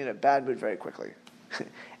 and you can be in a bad mood very quickly.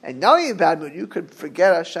 And now you're in a bad mood, you could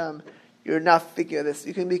forget Hashem. You're not thinking of this.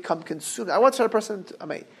 You can become consumed. I once had a person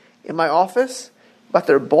in my office about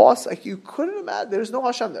their boss. Like, you couldn't imagine. There's no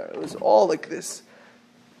Hashem there. It was all like this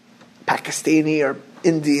Pakistani or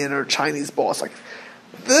Indian or Chinese boss. Like,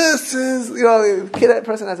 this is, a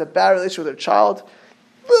person has a bad relationship with their child.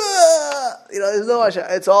 There's no Hashem.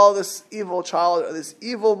 It's all this evil child or this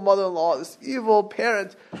evil mother-in-law, this evil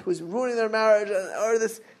parent who's ruining their marriage, or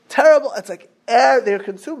this terrible. It's like they're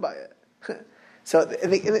consumed by it. So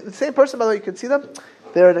the same person, by the way, you can see them.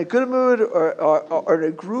 They're in a good mood or in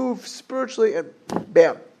a groove spiritually, and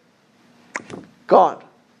bam, gone.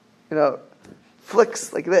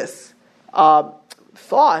 Flicks like this.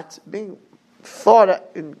 Being thought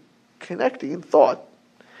in connecting in thought,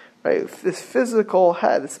 right? This physical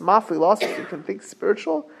head, this mafli loss, you can think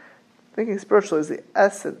spiritual. Thinking spiritual is the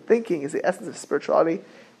essence. Thinking is the essence of spirituality.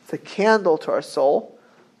 It's a candle to our soul,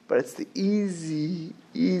 but it's the easy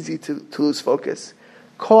to lose focus.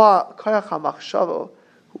 It's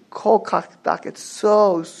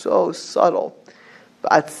so subtle.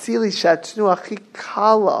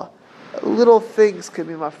 Little things can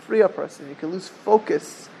be mafriya person. You can lose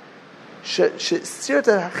focus.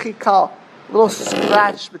 Little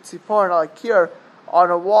scratch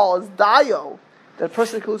on a wall is dayo. That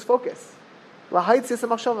person can lose focus. You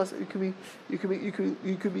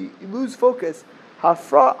lose focus.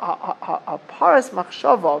 Paras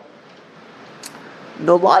machshava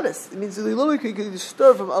noladis. It means literally you can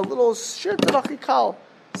disturb from a little scratch,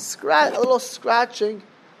 a little scratching.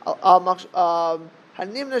 You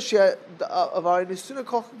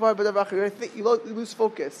lose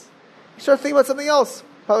focus. You start thinking about something else.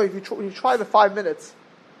 Probably when you try the 5 minutes,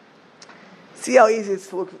 see how easy it is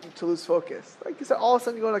to lose focus. Like you said, all of a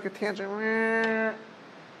sudden you go like a tangent.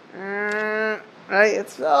 Right?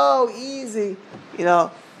 It's so easy,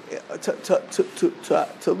 to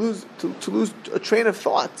lose a train of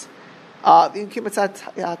thought.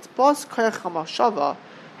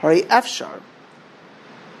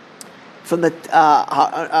 From the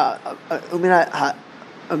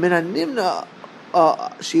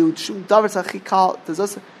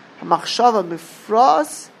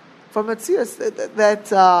from Metzias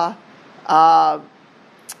that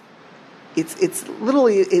it's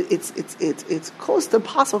literally it's close to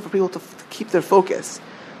impossible for people to keep their focus.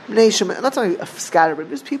 I'm not talking scattered, but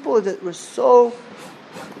there's people that were so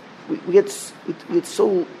we get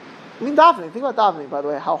so. I mean, davening. Think about davening, by the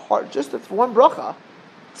way. How hard just for one bracha.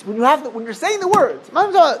 When you're saying the words,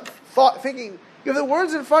 thinking you have the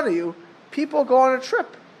words in front of you. People go on a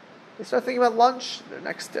trip. They start thinking about lunch, the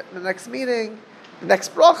next meeting, the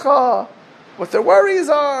next bracha, what their worries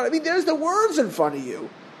are. I mean, there's the words in front of you,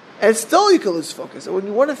 and still you can lose focus. And when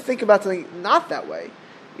you want to think about something not that way,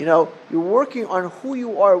 you're working on who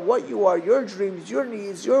you are, what you are, your dreams, your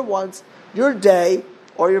needs, your wants, your day,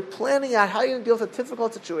 or you're planning out how you're going to deal with a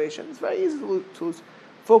difficult situation. It's very easy to lose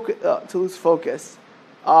focus.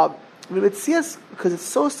 Because it's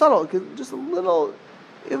so subtle, just a little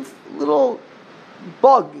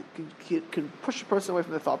bug can push a person away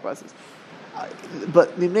from their thought process.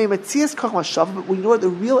 But when you know what the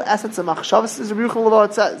real essence of machshavas is, Rabbi Yochanan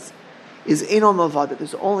Levavot says, is Eino Mavada.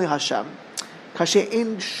 There's only Hashem. Kashe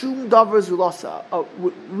ein shum davar zulasa.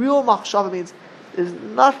 Real machshava means there's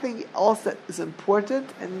nothing else that is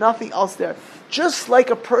important and nothing else there. Just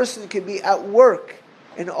like a person can be at work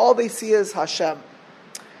and all they see is Hashem.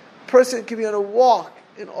 Person can be on a walk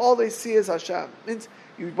and all they see is Hashem. Means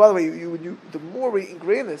by the way, the more we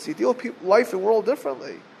ingrain this, you deal with life and world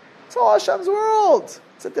differently. It's all Hashem's world.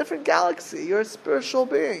 It's a different galaxy. You're a spiritual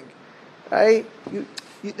being, right?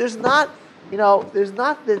 There's not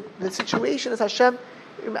the situation as Hashem.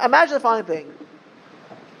 Imagine the following thing.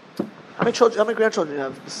 How many grandchildren do you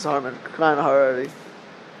have, Mrs. Harmon? Come on, already.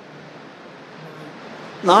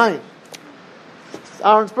 9. It's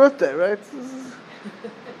Aaron's birthday, right?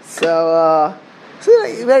 So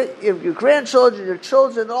you have your grandchildren, your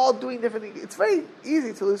children, they're all doing different things. It's very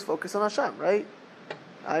easy to lose focus on Hashem, right?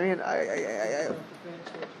 I mean,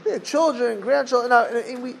 children, grandchildren,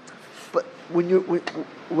 but when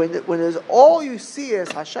there's all you see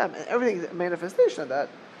is Hashem and everything is a manifestation of that,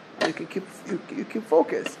 you can keep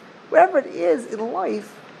focus. Wherever it is in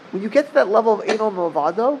life, when you get to that level of Eino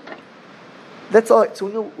Mavado, that's all. So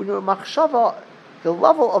when you're machshava, the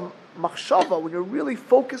level of machshava, when you're really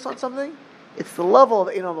focused on something, it's the level of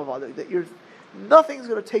Eino Mavado, that nothing's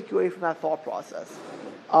going to take you away from that thought process.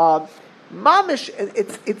 Mamish,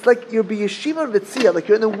 it's like you're b'yeshiva v'tzia, like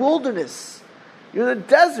you're in the wilderness, you're in the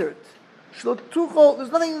desert. There's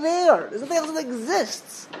nothing there. There's nothing else that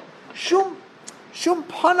exists. Shum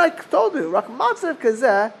panai ktodu, rak matzav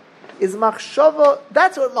kazeh is machshava.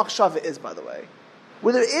 That's what machshava is, by the way.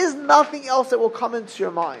 Where there is nothing else that will come into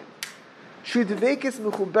your mind. Shudvekis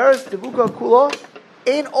mechuberes devuka kula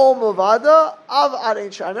ein ol mavada av ad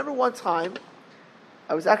ein shah. I remember one time,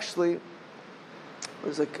 it was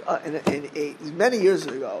like many years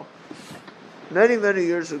ago. Many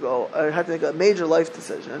years ago, I had to make a major life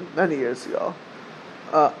decision. Many years ago,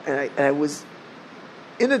 and I was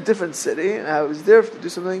in a different city, and I was there to do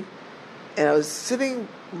something. and I was sitting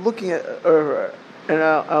looking at a river, and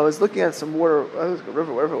I was looking at some water, I think it was a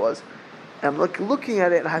river, wherever it was, and I'm looking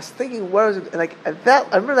at it, and I was thinking, what was it? And like at that,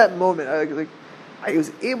 I remember that moment. I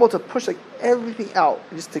was able to push like everything out,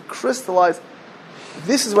 and just to crystallize.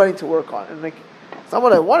 This is what I need to work on, and like it's not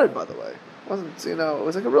what I wanted, by the way. It wasn't, it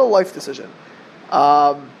was like a real life decision.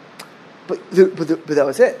 But that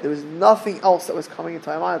was it. There was nothing else that was coming into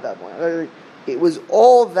my mind at that point. It was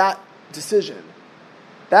all that decision.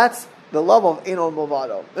 That's the level of Eino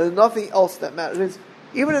Movado. There's nothing else that matters.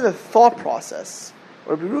 Even in the thought process,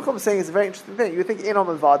 what Birucham is saying is a very interesting thing. You think Eino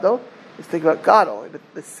Movado, you think about God only, but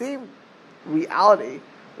the same reality,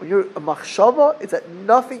 when you're a machshava, is that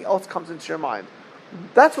nothing else comes into your mind.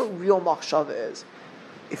 That's what real machshava is.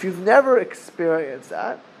 If you've never experienced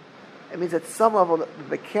that, it means at some level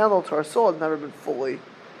the candle to our soul has never been fully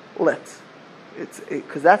lit.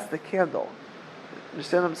 Because that's the candle.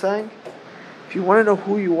 Understand what I'm saying? If you want to know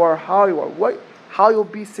who you are, how you are, how you'll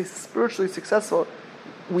be spiritually successful,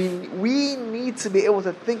 we need to be able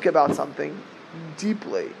to think about something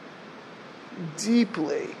deeply,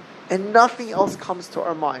 and nothing else comes to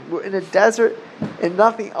our mind. We're in a desert, and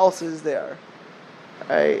nothing else is there.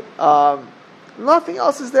 Right? Nothing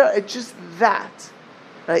else is there. It's just that.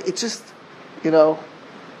 Right? It's just,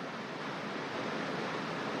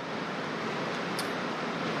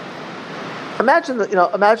 Imagine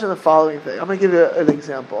the following thing. I'm going to give you an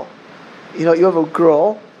example. You have a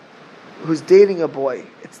girl who's dating a boy.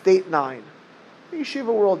 It's date 9. In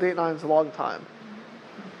Yeshiva world, date 9 is a long time.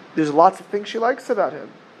 There's lots of things she likes about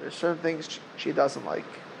him. There's certain things she doesn't like.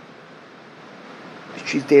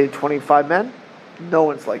 She's dated 25 men. No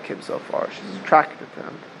one's like him so far. She's attracted to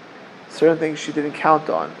him. Certain things she didn't count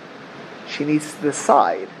on. She needs to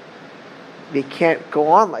decide. They can't go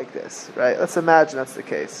on like this, right? Let's imagine that's the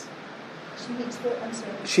case.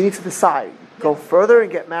 She needs to decide. Go further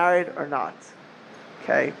and get married or not.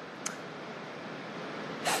 Okay?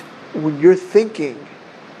 When you're thinking,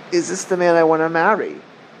 is this the man I want to marry?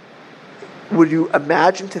 Would you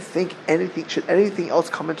imagine to think anything? Should anything else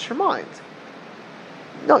come into your mind?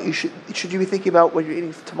 No, you should. Should you be thinking about what you're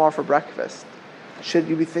eating tomorrow for breakfast? Should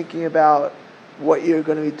you be thinking about what you're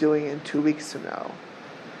going to be doing in 2 weeks from now?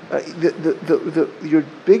 Your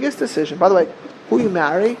biggest decision, by the way, who you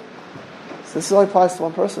marry, so this only applies to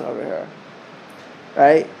one person over here,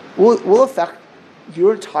 right? Will affect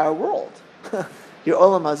your entire world. Your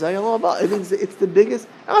olam hazeh, your olam haba. It means it's the biggest.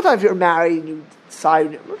 I'm not talking if you're married and you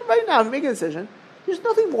decide right now if you make a decision. There's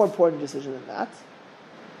nothing more important decision than that.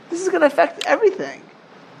 This is going to affect everything.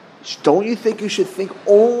 Don't you think you should think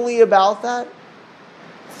only about that?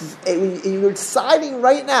 And you're deciding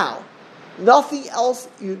right now. Nothing else.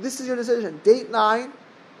 This is your decision. Date 9.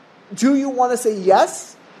 Do you want to say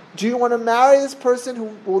yes? Do you want to marry this person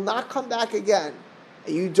who will not come back again?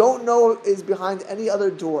 And you don't know is behind any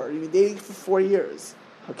other door. You've been dating for 4 years.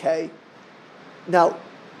 Okay? Now,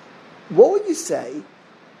 what would you say?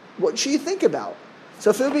 What should you think about? So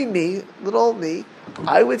if it would be me, little old me,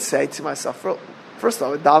 I would say to myself, first of all,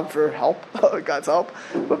 I would daven for help, God's help.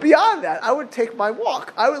 But beyond that, I would take my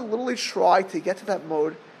walk. I would literally try to get to that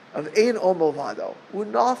mode of Ein Omovado, where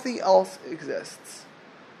nothing else exists.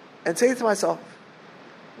 And say to myself,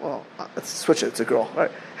 well, let's switch it, it's a girl,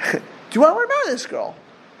 right? Do you want to marry this girl?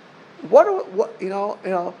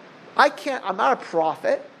 I can't, I'm not a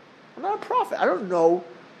prophet. I don't know.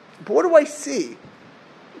 But what do I see?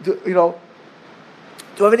 Do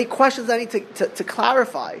I have any questions I need to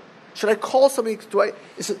clarify? Should I call somebody?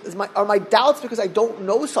 Are my doubts because I don't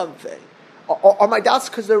know something? Are my doubts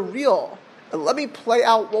because they're real? And let me play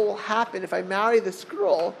out what will happen if I marry this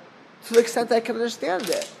girl to the extent that I can understand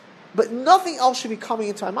it. But nothing else should be coming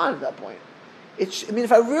into my mind at that point.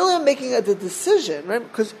 If I really am making a decision, right?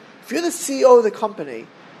 Because if you're the CEO of the company,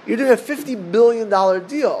 you're doing a $50 billion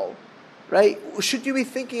deal, right? Should you be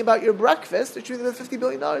thinking about your breakfast? Or should you be doing a $50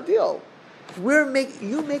 billion deal?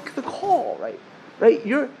 You make the call, right? Right?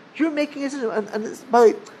 You're making a decision. And this, by the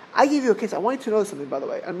way, I give you a case. I want you to know something, by the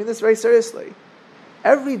way. I mean this very seriously.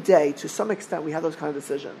 Every day, to some extent, we have those kind of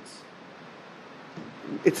decisions.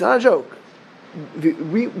 It's not a joke.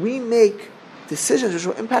 We make decisions which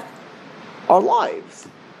will impact our lives,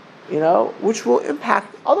 which will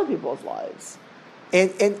impact other people's lives.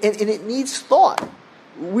 And it needs thought.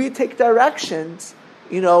 We take directions,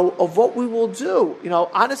 of what we will do.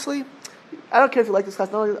 Honestly, I don't care if you like this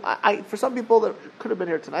class. No, for some people that could have been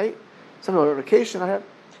here tonight, some people are on vacation,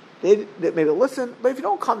 they maybe listen, but if you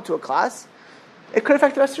don't come to a class, it could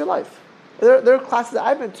affect the rest of your life. There are classes that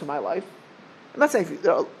I've been to in my life. I'm not saying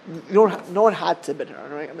no one had to have been here,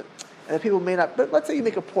 right? And people may not, but let's say you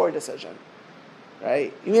make a poor decision,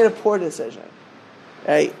 right? You made a poor decision.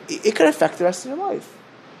 Right? It could affect the rest of your life.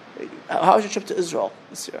 How was your trip to Israel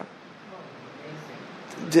this year? Oh,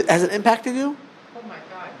 amazing. Has it impacted you? Oh my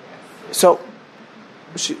God, yes. So,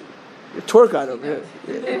 your tour guide over here.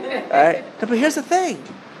 All right? No, but here's the thing.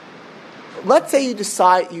 Let's say you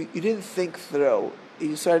decide you didn't think through, you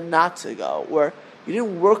decided not to go, or you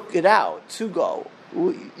didn't work it out to go.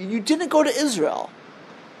 You didn't go to Israel.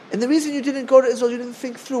 And the reason you didn't go to Israel, you didn't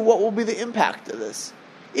think through what will be the impact of this.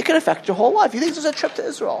 It can affect your whole life. You think this is a trip to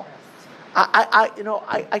Israel.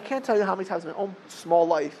 I can't tell you how many times in my own small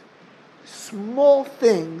life, small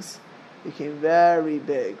things became very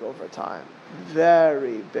big over time.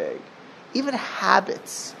 Very big. Even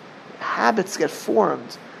habits get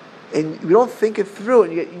formed, and you don't think it through,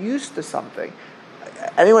 and you get used to something.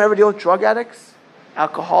 Anyone ever deal with drug addicts,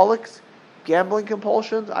 alcoholics, gambling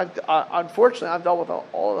compulsions? Unfortunately, I've dealt with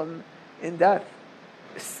all of them in depth.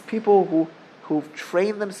 It's people who've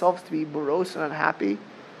trained themselves to be morose and unhappy.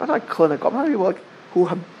 I'm not clinical. I'm not people who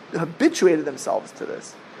have habituated themselves to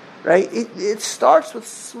this. Right? It starts with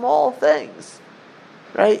small things.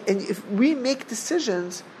 Right? And if we make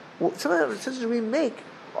decisions, some of the decisions we make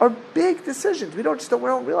are big decisions. We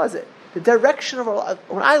don't realize it. The direction of our life.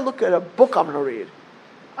 When I look at a book I'm going to read,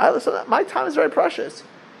 my time is very precious.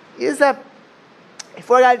 Is that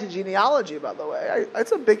before I got into genealogy, by the way,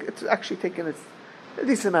 it's actually taken a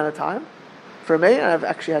decent amount of time for me, and I've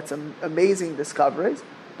actually had some amazing discoveries.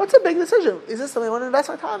 But it's a big decision. Is this something I want to invest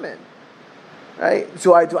my time in? Right?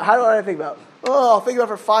 How do I think about? I'll think about it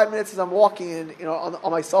for 5 minutes as I'm walking in,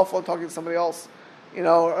 on my cell phone talking to somebody else,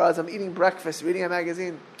 or as I'm eating breakfast, reading a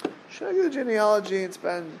magazine. Should I do the genealogy and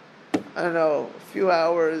spend, a few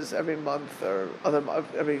hours every month or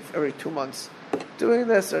every 2 months doing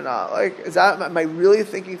this or not? Am I really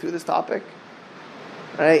thinking through this topic?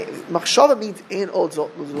 Right? Machshava means ein od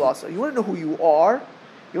zulasa. You want to know who you are?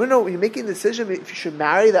 You want to know when you're making a decision if you should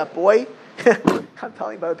marry that boy? I'm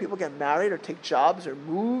telling you, other people get married or take jobs or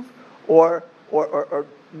move or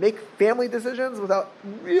make family decisions without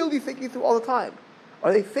really thinking through all the time.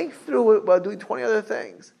 Or they think through it while doing 20 other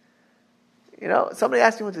things. Somebody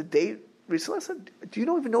asked me what to date recently. I said, do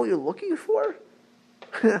you even know what you're looking for?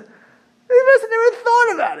 You must have never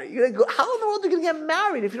thought about it. You're like, how in the world are you going to get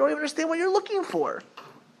married if you don't even understand what you're looking for?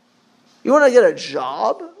 You want to get a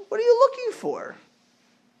job? What are you looking for?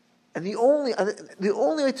 And the only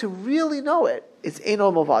way to really know it is Ein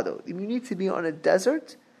Od Milvado. You need to be on a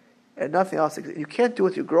desert and nothing else. You can't do it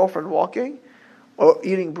with your girlfriend walking or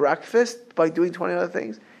eating breakfast by doing 20 other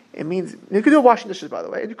things. It means, you could do washing dishes, by the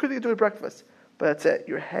way, and you could do breakfast, but that's it.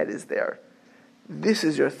 Your head is there. This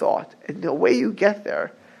is your thought. And the way you get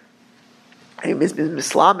there, and it's been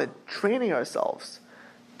Islam training ourselves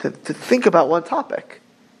to think about one topic.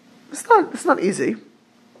 It's not easy.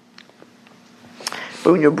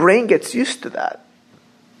 But when your brain gets used to that,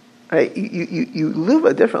 right, you live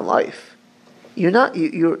a different life. You're on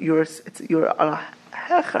a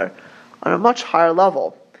hecher, on a much higher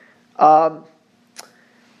level. That's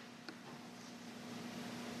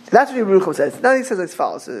what Yerucham says. Now he says as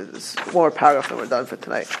follows. It's one more paragraph and we're done for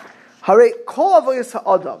tonight. Hare kol avodas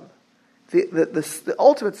ha'adam. The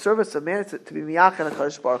ultimate service of man is to be miyach and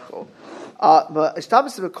HaKadosh Baruch Hu.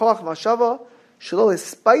 Ishtabes v'kolach mashava shelo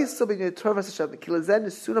espaiso b'nei Hashem kilazen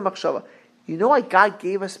nesuna machshava. You know why God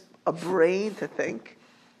gave us a brain to think?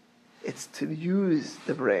 It's to use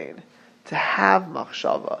the brain, to have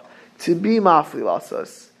machshava, to be mafli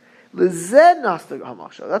lasas. Lezen nasdag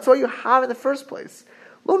hamachshava. That's why you have in the first place.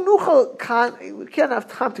 Lo nuchal we can't have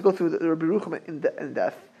time to go through the Rabbi Yerucham in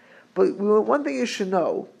depth. But one thing you should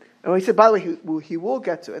know, and when he said, by the way, he will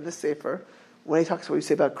get to in the Sefer, when he talks about what you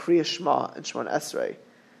say about Kriya Shema and Shema Esrei,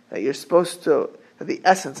 that you're supposed to, that the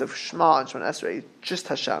essence of Shema and Shema Esrei is just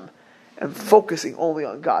Hashem, and focusing only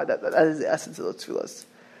on God. That is the essence of those tefillas.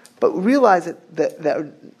 But realize that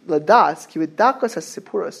Ladas, Ki V'dakos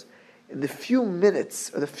HaSipuros, in the few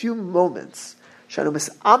minutes, or the few moments, Shanu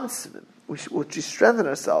Mis'amtzim, which we strengthen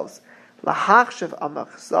ourselves, Lahachshev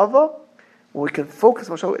Amachzava, when we can focus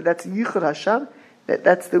on that's Yichud Hashem,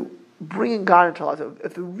 that's the bringing God into our lives.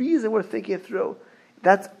 If the reason we're thinking it through,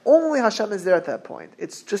 that's only Hashem is there at that point.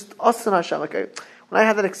 It's just us and Hashem. When I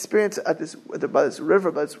had that experience by this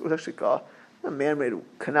river, but it was actually called a man-made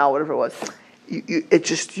canal, whatever it was. It's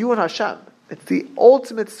just you and Hashem. It's the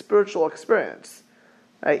ultimate spiritual experience.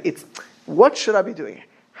 Right? It's what should I be doing?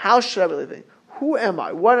 How should I be living? Who am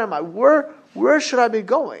I? What am I? Where should I be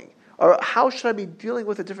going? Or how should I be dealing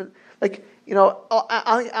with a different?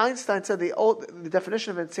 Einstein said the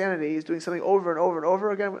definition of insanity is doing something over and over and over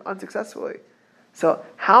again unsuccessfully. So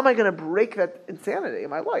how am I going to break that insanity in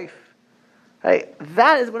my life? Right?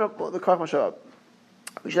 That is when the Koach Mashava.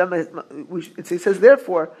 We should it says,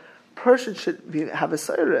 therefore, person should have a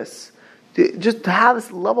cyrus. Just to have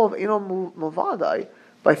this level of Eno Muvadai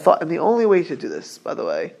by thought. And the only way to do this, by the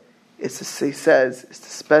way, is to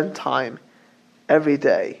spend time every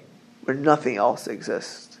day where nothing else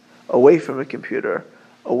exists. Away from a computer,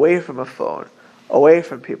 away from a phone, away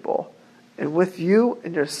from people, and with you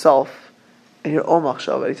and yourself and your own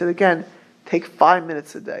machshava. He said again, take 5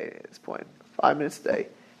 minutes a day at this point. 5 minutes a day.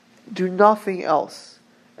 Do nothing else.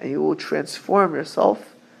 And you will transform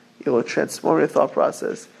yourself. You will transform your thought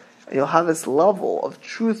process. And you'll have this level of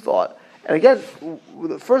true thought. And again,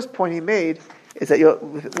 the first point he made is that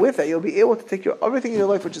with that, you'll be able to take everything in your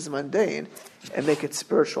life which is mundane and make it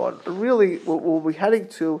spiritual. And really, what we're heading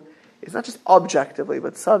to is not just objectively,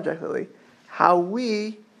 but subjectively, how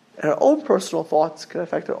we, and our own personal thoughts, can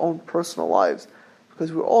affect our own personal lives.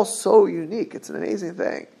 Because we're all so unique. It's an amazing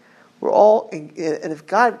thing. We're all, and if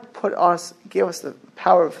God gave us the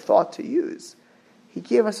power of thought to use, He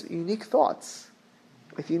gave us unique thoughts,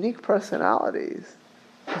 with unique personalities,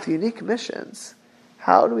 with unique missions.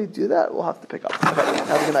 How do we do that? We'll have to pick up. Okay,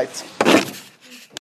 have a good night.